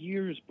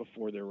years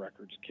before their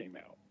records came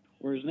out.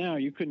 Whereas now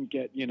you couldn't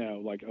get, you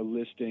know, like a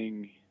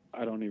listing.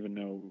 I don't even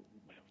know.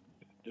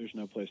 There's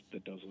no place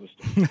that does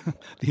listings.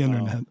 The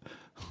internet.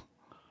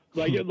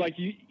 Like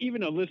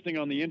even a listing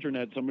on the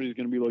internet, somebody's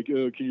going to be like,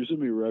 can you send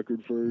me a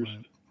record first?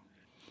 Right.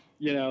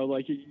 You know,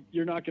 like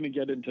you're not going to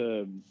get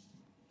into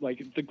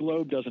Like, the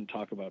Globe doesn't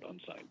talk about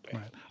unsigned bands.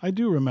 Right. I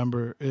do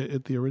remember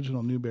at the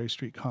original Newberry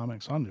Street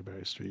Comics on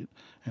Newberry Street,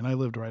 and I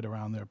lived right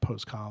around there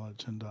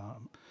post-college, and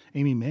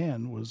Amy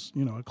Mann was,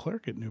 a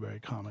clerk at Newberry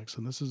Comics,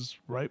 and this is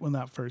right when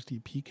that first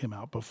EP came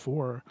out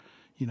before,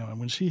 and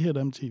when she hit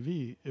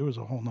MTV, it was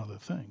a whole nother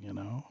thing,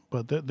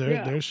 But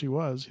there she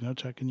was,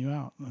 checking you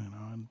out,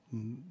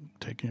 and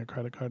taking a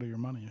credit card of your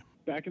money.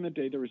 Back in the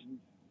day, there was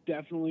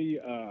definitely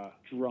a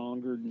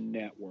stronger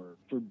network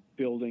for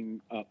building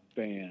up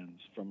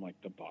bands from like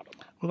the bottom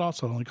up. Well, it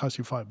also only costs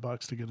you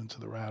 $5 to get into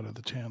the rad or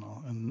the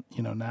channel, and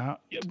now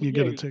you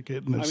get a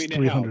ticket and it's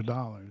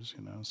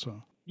 $300.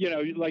 So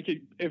like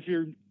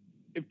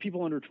if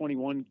people under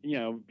 21,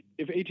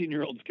 if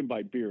 18-year-olds can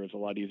buy beer, it's a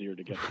lot easier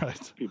to get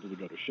people to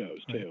go to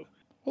shows too.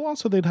 Well,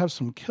 also they'd have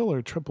some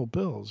killer triple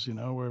bills,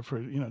 where for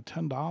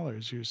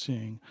 $10 you're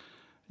seeing.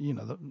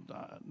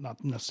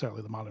 Not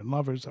necessarily the Modern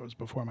Lovers, that was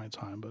before my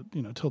time, but,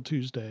 Till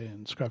Tuesday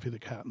and Scruffy the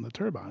Cat and the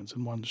Turbines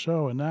in one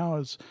show. And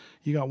now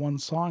you got one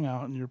song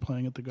out and you're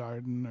playing at the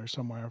Garden or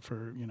somewhere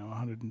for,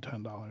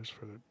 $110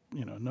 for,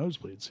 a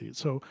nosebleed seat.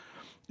 So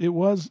it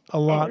was a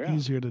lot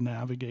easier to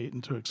navigate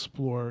and to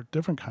explore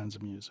different kinds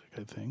of music,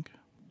 I think.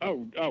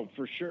 Oh,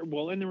 for sure.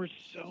 Well, and there were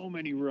so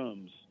many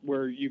rooms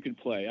where you could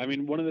play. I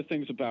mean, one of the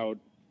things about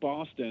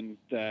Boston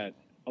that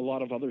a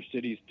lot of other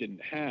cities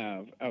didn't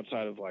have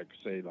outside of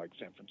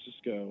San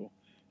Francisco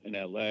and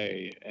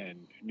LA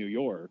and New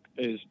York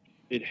is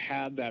it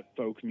had that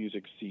folk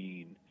music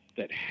scene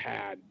that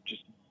had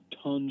just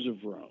tons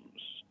of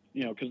rooms,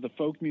 because the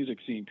folk music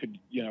scene could,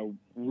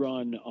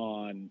 run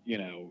on,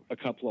 a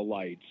couple of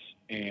lights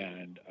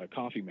and a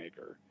coffee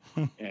maker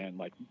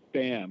and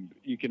bam,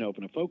 you can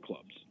open a folk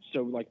clubs.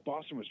 So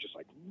Boston was just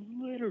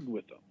littered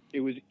with them. It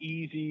was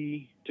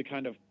easy to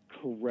kind of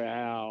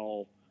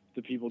corral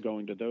the people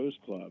going to those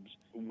clubs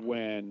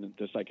when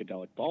the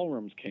psychedelic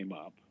ballrooms came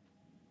up.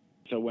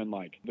 So when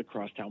the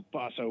Crosstown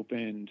Bus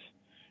opened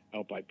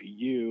out by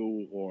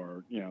BU,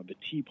 or the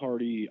Tea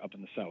Party up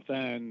in the South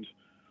End,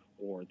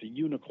 or the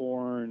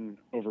Unicorn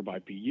over by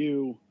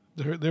BU.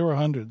 There were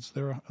hundreds.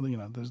 There were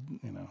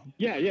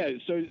Yeah.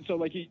 So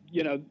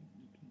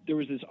there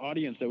was this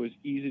audience that was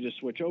easy to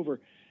switch over,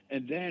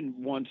 and then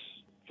once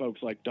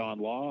folks like Don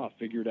Law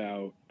figured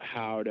out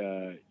how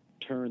to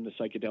turn the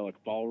psychedelic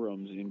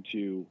ballrooms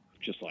into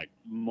just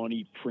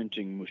money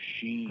printing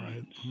machines.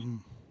 Right. Mm-hmm.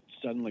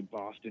 Suddenly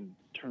Boston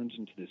turns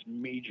into this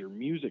major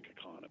music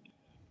economy.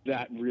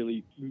 That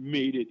really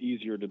made it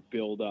easier to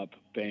build up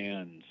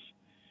bands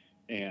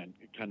and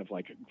kind of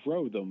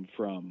grow them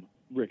from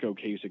Rick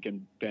Ocasek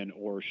and Ben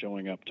Orr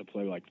showing up to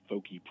play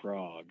folky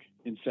prog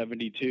in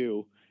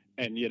 72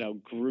 and,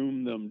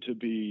 groom them to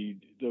be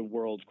the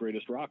world's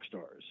greatest rock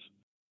stars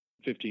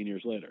 15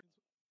 years later.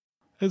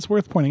 It's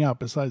worth pointing out,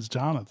 besides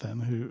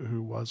Jonathan,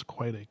 who was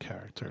quite a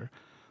character,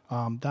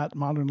 that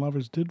Modern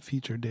Lovers did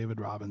feature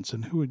David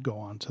Robinson, who would go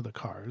on to the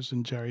Cars,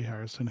 and Jerry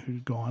Harrison,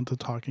 who'd go on to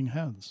Talking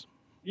Heads.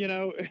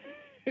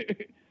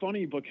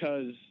 Funny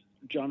because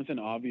Jonathan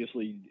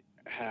obviously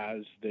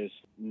has this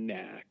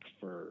knack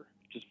for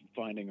just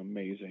finding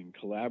amazing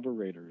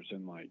collaborators,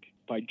 and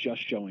by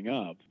just showing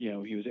up,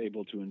 he was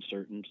able to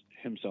insert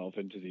himself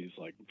into these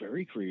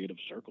very creative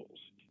circles.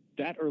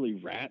 That early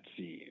Rat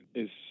scene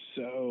is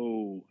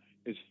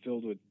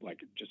filled with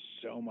just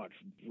so much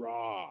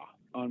raw,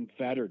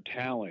 unfettered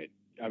talent.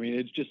 I mean,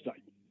 it's just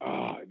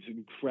it's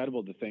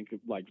incredible to think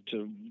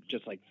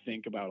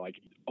think about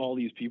all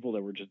these people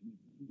that were just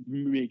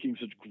making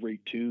such great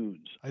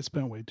tunes. I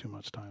spent way too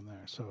much time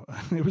there, so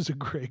it was a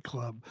great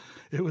club.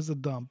 It was a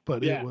dump,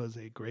 but it was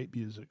a great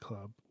music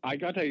club. I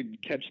got to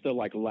catch the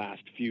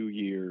last few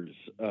years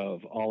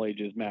of all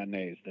ages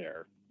matinees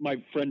there.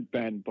 My friend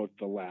Ben booked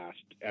the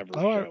last ever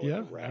show.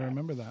 Yeah, I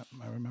remember that.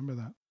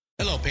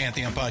 Hello,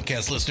 Pantheon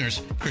Podcast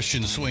listeners.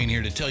 Christian Swain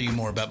here to tell you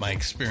more about my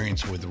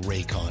experience with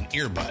Raycon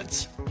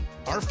earbuds.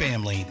 Our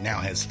family now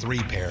has 3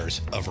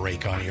 pairs of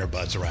Raycon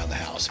earbuds around the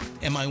house,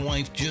 and my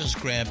wife just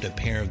grabbed a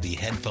pair of the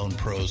Headphone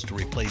Pros to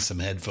replace some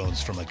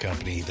headphones from a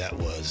company that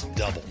was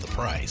double the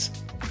price.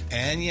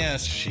 And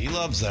yes, she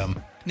loves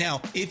them.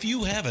 Now, if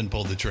you haven't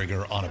pulled the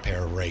trigger on a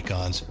pair of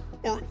Raycons,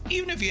 or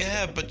even if you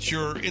have, but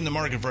you're in the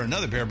market for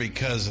another pair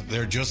because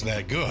they're just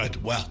that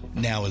good, well,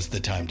 now is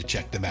the time to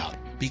check them out,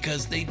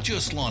 because they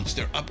just launched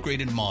their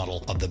upgraded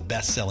model of the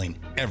best-selling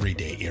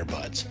everyday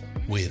earbuds.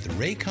 With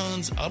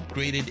Raycon's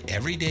upgraded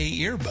everyday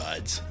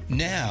earbuds,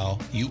 now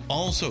you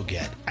also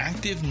get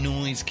active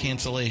noise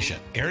cancellation,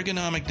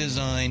 ergonomic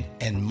design,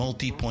 and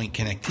multi-point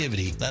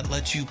connectivity that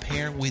lets you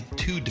pair with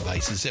 2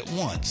 devices at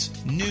once.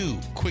 New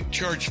quick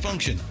charge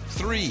function,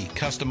 3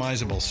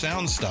 customizable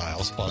sound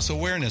styles, plus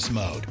awareness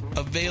mode.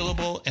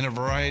 Available in a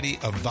variety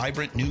of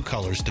vibrant new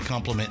colors to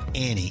complement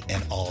any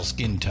and all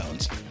skin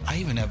tones. I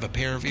even have a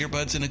pair of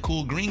earbuds in a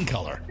cool green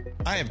color.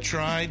 I have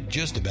tried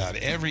just about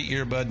every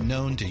earbud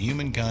known to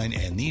humankind,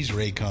 and these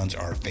Raycons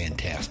are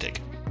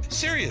fantastic.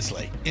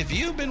 Seriously, if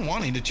you've been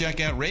wanting to check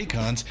out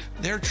Raycons,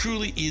 there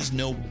truly is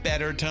no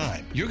better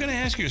time. You're going to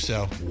ask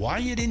yourself why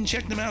you didn't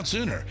check them out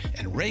sooner,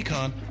 and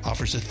Raycon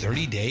offers a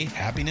 30-day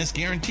happiness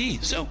guarantee.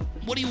 So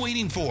what are you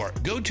waiting for?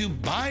 Go to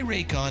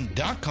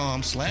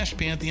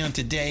buyraycon.com/Pantheon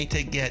today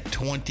to get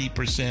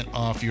 20%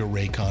 off your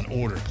Raycon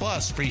order,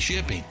 plus free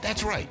shipping.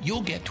 That's right,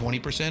 you'll get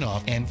 20%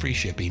 off and free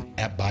shipping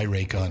at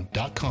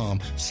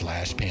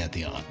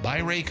buyraycon.com/Pantheon.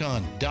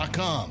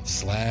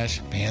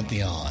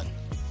 buyraycon.com/Pantheon.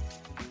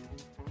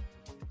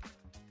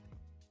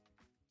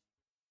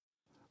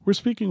 We're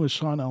speaking with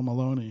Sean L.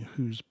 Maloney,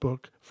 whose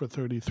book for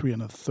 33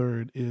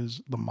 1/3 is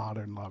The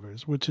Modern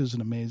Lovers, which is an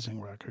amazing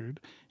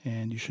record,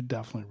 and you should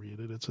definitely read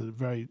it. It's a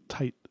very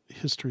tight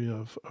history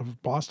of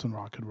Boston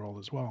rock and roll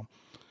as well.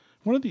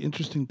 One of the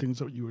interesting things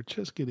that you were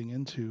just getting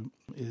into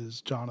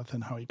is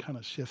Jonathan, how he kind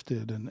of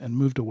shifted and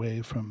moved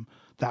away from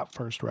that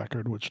first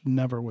record, which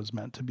never was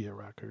meant to be a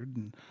record,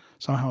 and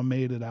somehow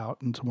made it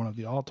out into one of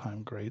the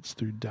all-time greats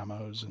through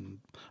demos. And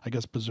I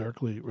guess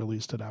Berserkly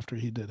released it after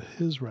he did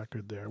his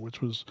record there,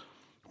 which was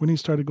when he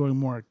started going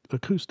more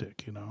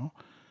acoustic, you know.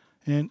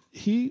 And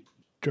he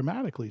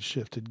dramatically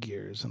shifted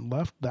gears and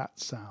left that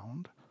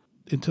sound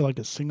into like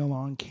a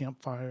sing-along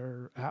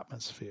campfire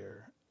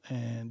atmosphere.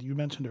 And you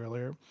mentioned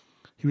earlier,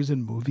 he was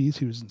in movies.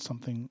 He was in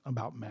Something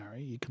About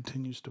Mary. He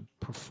continues to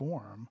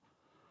perform.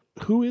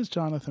 Who is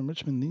Jonathan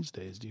Richman these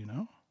days? Do you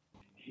know?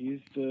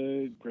 He's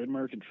the Great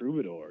American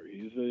Troubadour.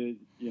 He's a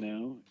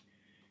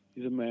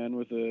man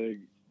with a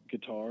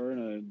guitar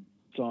and a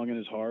song in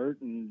his heart,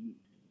 and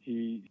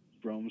he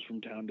roams from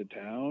town to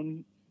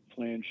town,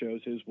 playing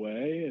shows his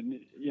way.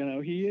 And, you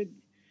know,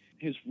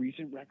 his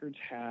recent records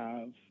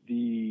have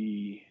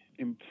the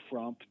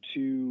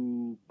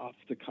impromptu,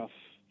 off-the-cuff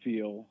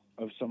feel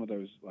of some of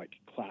those, like,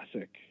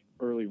 classic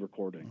early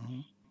recordings. Mm-hmm.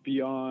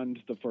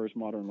 Beyond the first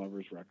Modern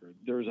Lovers record,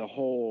 there's a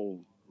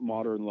whole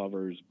Modern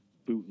Lovers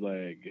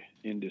bootleg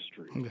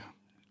industry. Yeah.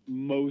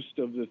 Most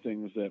of the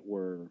things that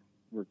were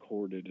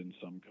recorded in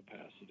some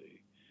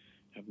capacity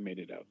have made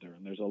it out there,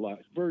 and there's a lot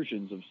of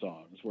versions of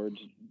songs where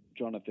it's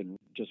Jonathan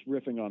just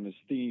riffing on his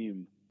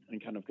theme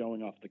and kind of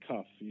going off the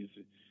cuff. He's,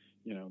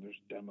 you know, there's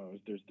demos,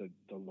 there's the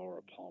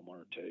Laura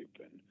Palmer tape,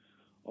 and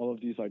all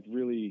of these like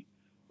really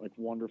like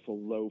wonderful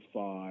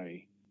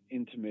lo-fi,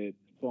 intimate,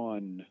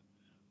 fun,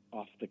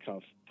 off the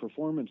cuff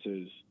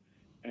performances,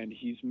 and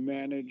he's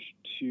managed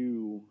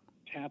to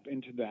tap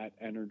into that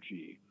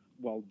energy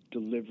while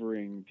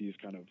delivering these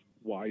kind of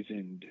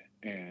wizened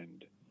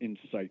and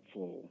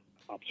insightful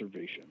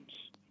observations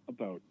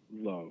about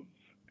love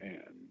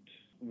and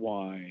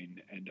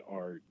wine and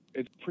art.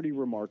 It's pretty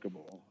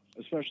remarkable,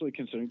 especially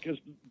considering, because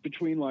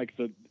between like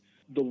the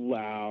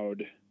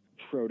loud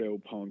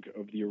proto-punk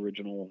of the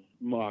original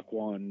Mach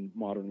 1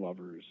 Modern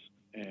Lovers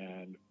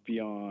and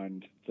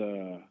beyond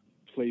the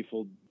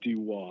playful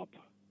doo-wop,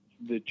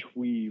 the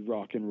twee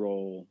rock and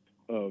roll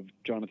of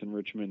Jonathan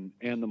Richman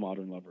and the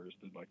Modern Lovers,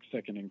 the like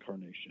second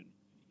incarnation.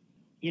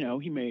 You know,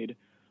 he made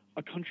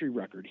a country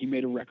record. He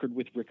made a record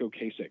with Rick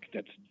Ocasek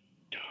that's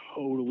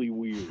totally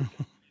weird.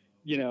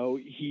 You know,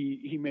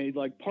 he made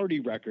like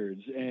party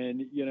records,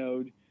 and, you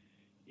know,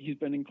 he's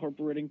been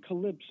incorporating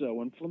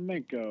calypso and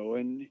flamenco,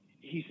 and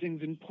he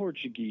sings in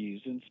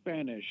Portuguese and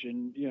Spanish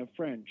and, you know,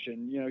 French,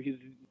 and, you know,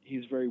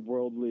 he's very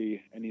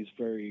worldly, and he's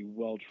very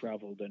well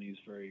traveled, and he's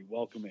very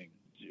welcoming.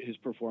 His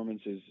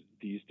performances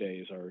these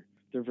days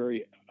they're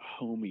very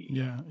homey.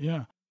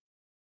 Yeah.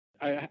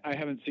 I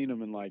haven't seen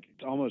him in like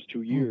almost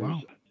 2 years. Oh,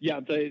 wow.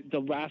 Yeah,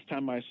 the last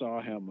time I saw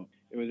him,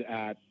 it was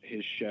at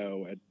his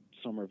show at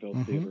Somerville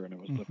Theater, and it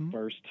was the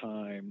first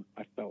time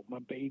I felt my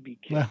baby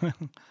kick.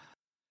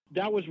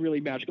 That was really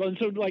magical. And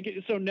so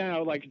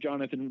now like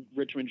Jonathan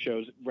Richman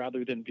shows,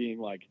 rather than being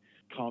like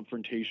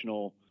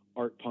confrontational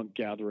art punk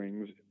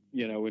gatherings,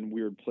 you know, in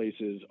weird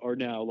places, are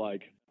now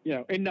like, you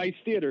know, in nice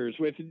theaters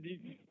with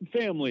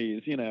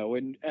families, you know,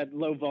 and at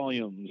low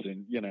volumes,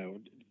 and, you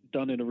know,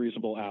 done in a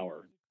reasonable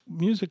hour.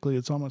 Musically,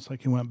 it's almost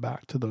like he went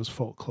back to those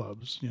folk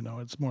clubs. You know,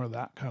 it's more of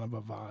that kind of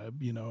a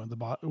vibe. You know, and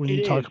when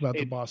you talk about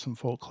the Boston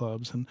folk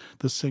clubs and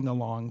the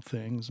sing-along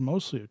things,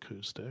 mostly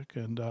acoustic,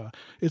 and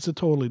it's a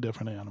totally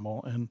different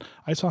animal. And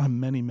I saw him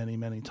many, many,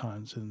 many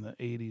times in the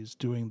 80s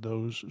doing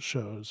those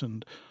shows,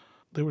 and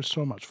they were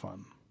so much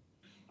fun.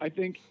 I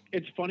think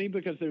it's funny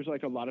because there's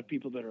like a lot of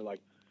people that are like,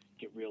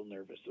 get real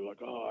nervous. They're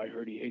like, oh, I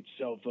heard he hates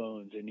cell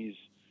phones, and he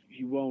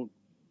won't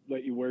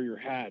let you wear your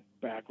hat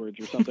backwards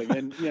or something.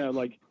 And, you know,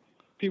 like,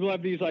 people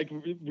have these like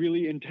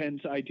really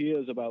intense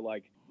ideas about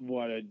like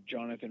what a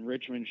Jonathan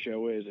Richman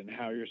show is and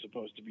how you're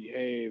supposed to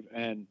behave,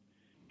 and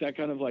that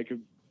kind of like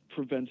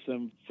prevents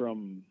them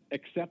from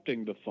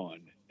accepting the fun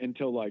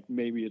until like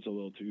maybe it's a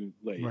little too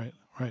late. Right.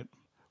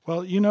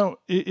 Well, you know,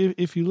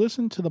 if you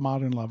listen to the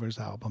Modern Lovers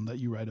album that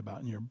you write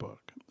about in your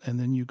book, and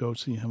then you go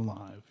see him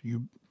live,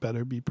 you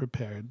better be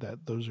prepared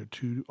that those are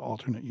two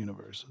alternate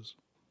universes.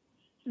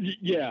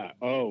 Yeah.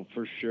 Oh,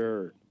 for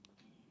sure.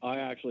 I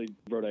actually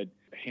wrote a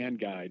hand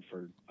guide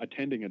for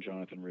attending a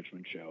Jonathan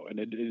Richman show, and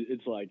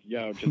it's like,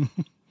 yo, just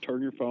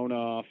turn your phone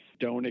off.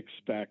 Don't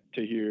expect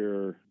to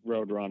hear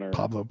Roadrunner.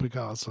 Pablo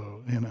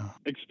Picasso,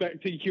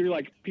 Expect to hear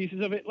like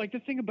pieces of it. Like the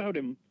thing about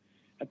him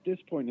at this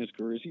point in his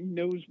career is he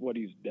knows what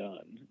he's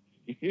done,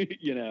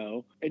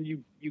 and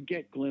you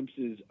get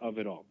glimpses of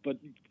it all. But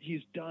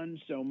he's done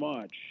so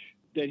much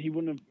that he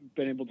wouldn't have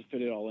been able to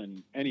fit it all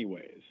in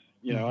anyways.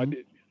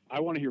 I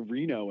want to hear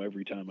Reno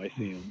every time I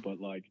see him,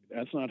 but like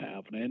that's not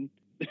happening.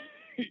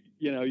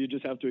 You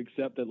just have to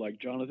accept that like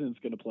Jonathan's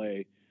going to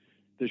play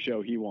the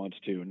show he wants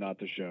to, not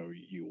the show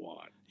you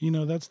want.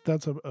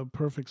 That's a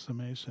perfect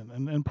summation,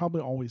 and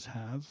probably always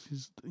has.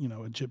 He's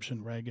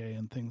Egyptian reggae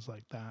and things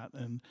like that,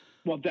 and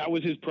well, that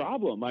was his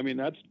problem. I mean,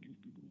 that's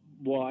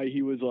why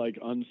he was like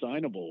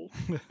unsignable,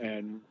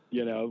 and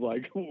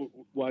like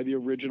why the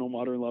original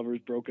Modern Lovers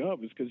broke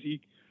up is because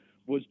he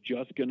was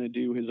just going to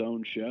do his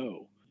own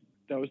show.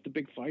 That was the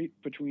big fight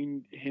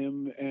between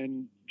him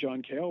and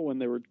John Cale when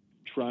they were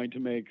trying to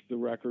make the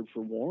record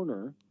for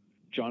Warner.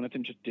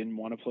 Jonathan just didn't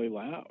want to play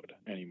loud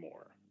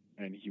anymore,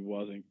 and he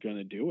wasn't going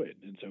to do it.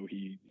 And so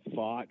he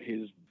fought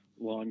his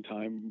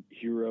longtime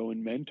hero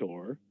and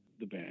mentor.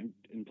 The band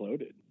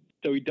imploded.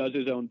 So he does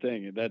his own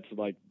thing, and that's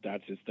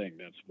his thing.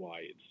 That's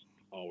why it's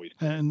always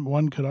cool. And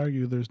one could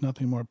argue there's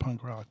nothing more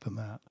punk rock than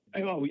that.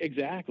 Oh,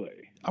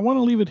 exactly. I want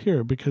to leave it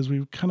here because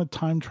we've kind of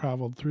time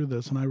traveled through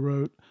this, and I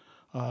wrote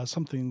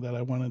something that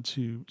I wanted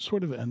to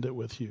sort of end it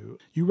with you.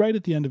 You write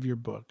at the end of your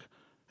book,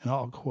 and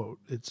I'll quote,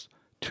 it's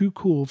too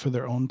cool for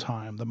their own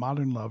time. The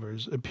Modern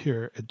Lovers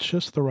appear at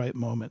just the right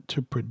moment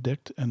to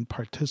predict and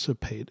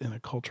participate in a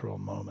cultural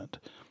moment.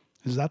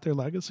 Is that their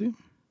legacy?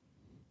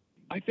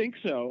 I think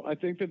so. I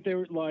think that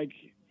their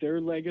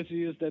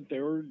legacy is that they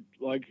were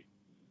like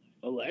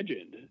a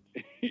legend.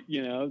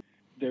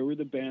 They were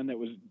the band that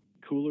was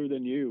cooler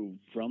than you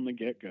from the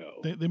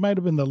get-go. They might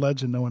have been the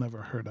legend no one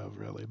ever heard of,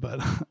 really, but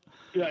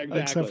yeah,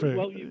 exactly. Except for,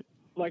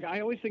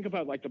 I always think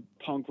about like the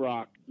punk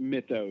rock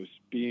mythos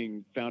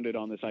being founded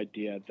on this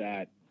idea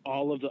that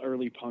all of the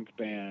early punk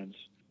bands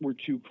were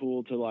too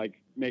cool to like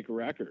make a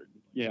record.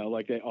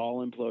 Like they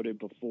all imploded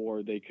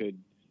before they could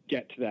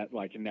get to that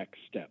like next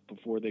step,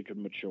 before they could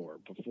mature,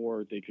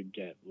 before they could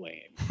get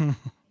lame.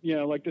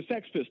 Like the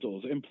Sex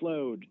Pistols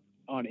implode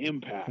on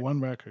impact.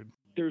 One record.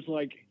 There's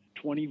like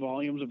 20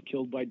 volumes of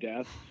Killed by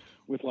Death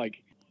with like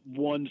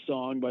one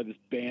song by this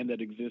band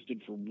that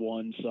existed for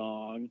one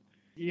song.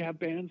 You have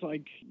bands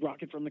like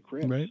Rocket from the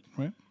Crypt. Right.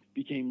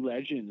 Became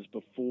legends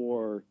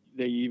before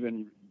they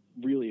even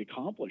really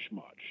accomplished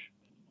much.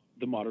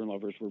 The Modern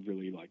Lovers were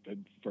really like the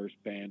first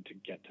band to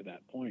get to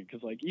that point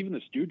because like even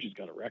the Stooges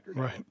got a record.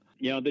 Right.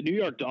 The New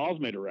York Dolls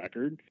made a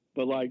record,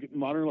 but like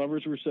Modern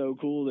Lovers were so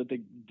cool that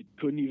they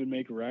couldn't even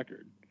make a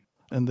record.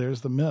 And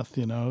there's the myth,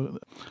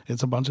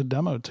 it's a bunch of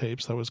demo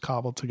tapes that was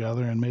cobbled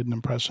together and made an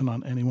impression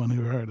on anyone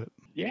who heard it.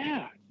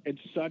 Yeah,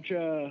 it's such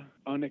a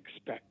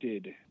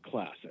unexpected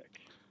classic.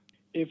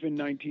 If in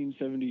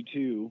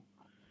 1972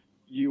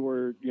 you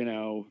were,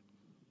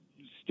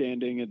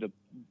 standing at the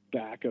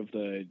back of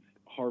the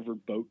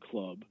Harvard Boat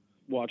Club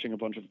watching a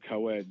bunch of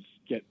co-eds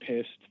get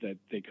pissed that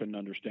they couldn't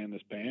understand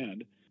this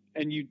band,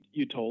 and you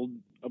told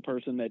a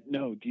person that,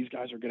 no, these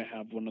guys are going to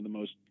have one of the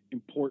most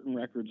important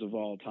records of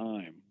all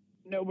time,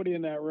 nobody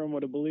in that room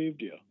would have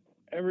believed you.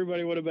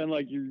 Everybody would have been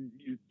like, you're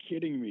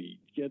kidding me.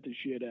 Get the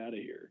shit out of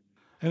here.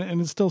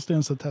 And it still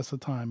stands the test of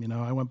time.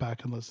 I went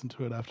back and listened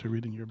to it after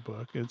reading your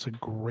book. It's a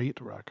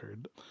great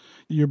record.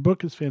 Your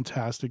book is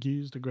fantastic. You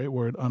used a great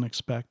word,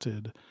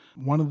 unexpected.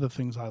 One of the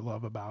things I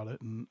love about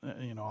it,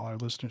 and all our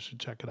listeners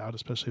should check it out,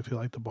 especially if you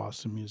like the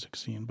Boston music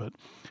scene, but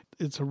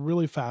it's a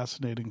really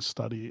fascinating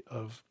study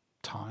of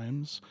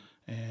times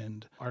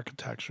and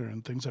architecture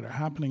and things that are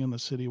happening in the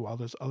city while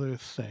this other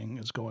thing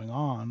is going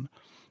on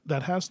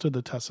that has stood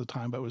the test of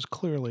time, but was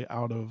clearly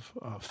out of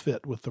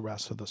fit with the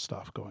rest of the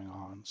stuff going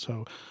on.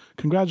 So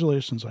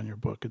congratulations on your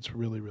book. It's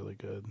really, really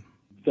good.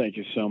 Thank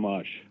you so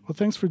much. Well,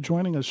 thanks for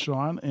joining us,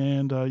 Sean.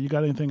 And you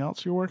got anything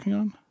else you're working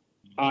on?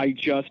 I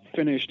just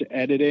finished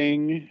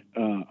editing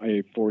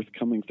a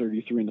forthcoming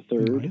 33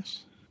 1/3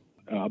 Nice.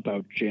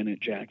 About Janet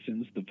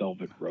Jackson's The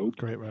Velvet Rope.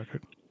 Great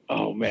record.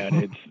 Oh,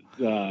 man.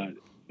 It's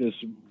this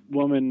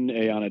woman,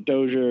 Ayanna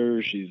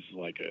Dozier. She's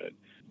like a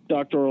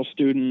doctoral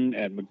student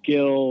at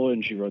McGill,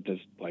 and she wrote this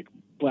like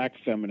black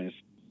feminist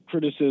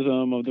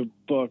criticism of the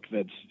book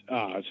that's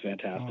it's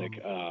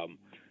fantastic.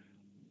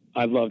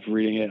 I loved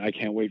reading it. I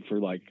can't wait for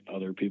like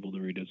other people to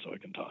read it so I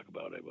can talk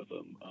about it with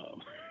them.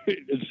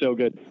 It's so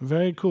good.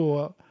 Very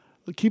cool.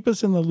 Well, keep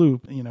us in the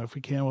loop. If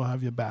we can, we'll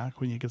have you back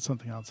when you get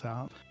something else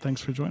out. Thanks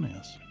for joining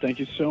us. Thank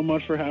you so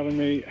much for having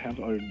me. Have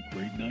a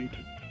great night.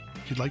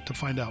 If you'd like to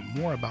find out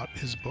more about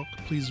his book,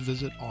 please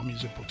visit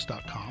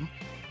allmusicbooks.com,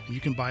 and you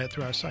can buy it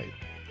through our site.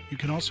 You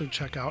can also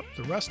check out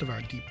the rest of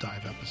our deep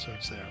dive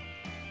episodes there.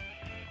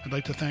 I'd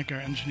like to thank our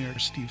engineer,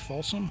 Steve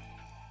Folsom.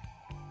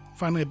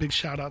 Finally, a big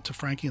shout out to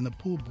Frankie and the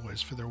Pool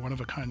Boys for their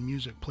one-of-a-kind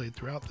music played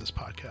throughout this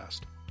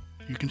podcast.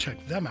 You can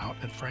check them out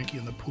at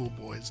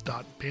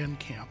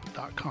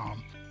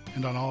frankieandthepoolboys.bandcamp.com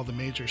and on all the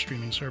major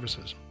streaming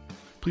services.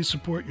 Please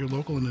support your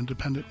local and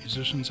independent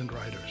musicians and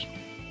writers.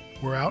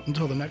 We're out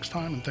until the next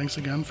time, and thanks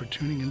again for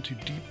tuning into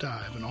Deep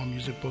Dive, an All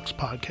Music Books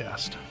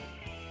podcast.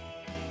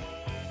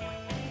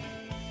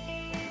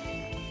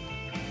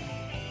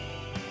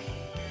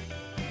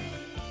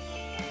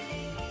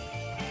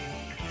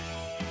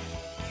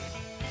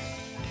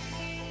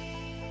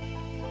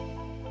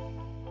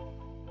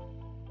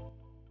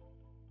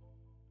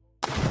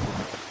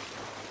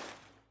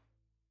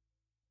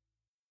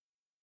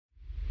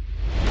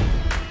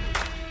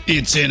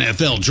 It's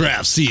NFL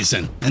draft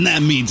season, and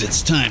that means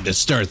it's time to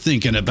start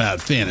thinking about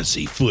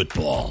fantasy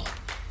football.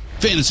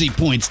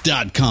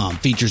 FantasyPoints.com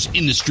features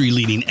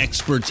industry-leading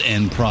experts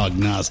and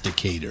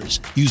prognosticators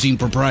using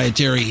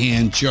proprietary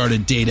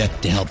hand-charted data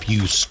to help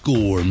you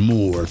score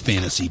more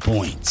fantasy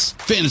points.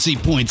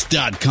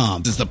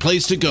 FantasyPoints.com is the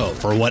place to go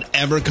for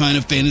whatever kind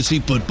of fantasy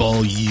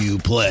football you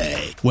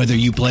play. Whether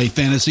you play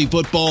fantasy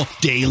football,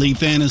 daily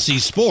fantasy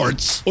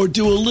sports, or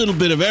do a little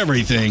bit of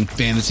everything,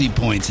 Fantasy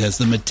Points has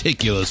the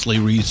meticulously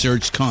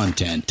researched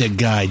content to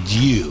guide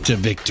you to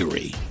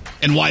victory.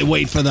 And why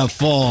wait for the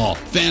fall?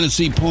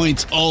 Fantasy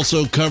Points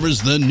also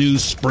covers the new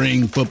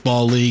spring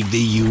football league,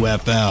 the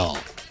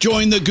UFL.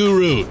 Join the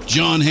guru,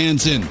 John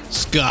Hansen,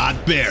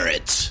 Scott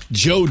Barrett,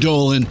 Joe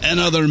Dolan, and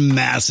other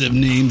massive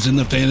names in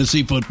the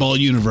fantasy football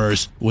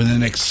universe with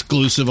an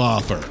exclusive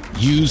offer.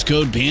 Use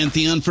code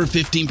Pantheon for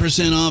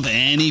 15% off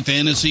any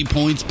Fantasy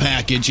Points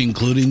package,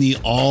 including the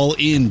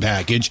all-in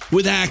package,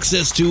 with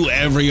access to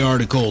every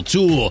article,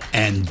 tool,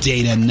 and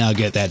data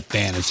nugget that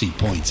Fantasy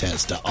Points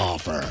has to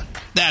offer.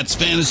 That's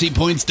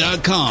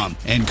FantasyPoints.com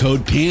and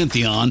code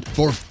Pantheon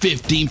for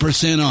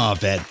 15%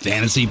 off at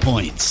Fantasy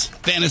Points.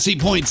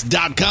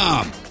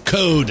 FantasyPoints.com,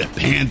 code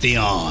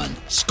Pantheon.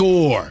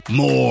 Score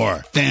more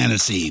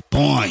fantasy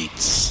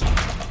points.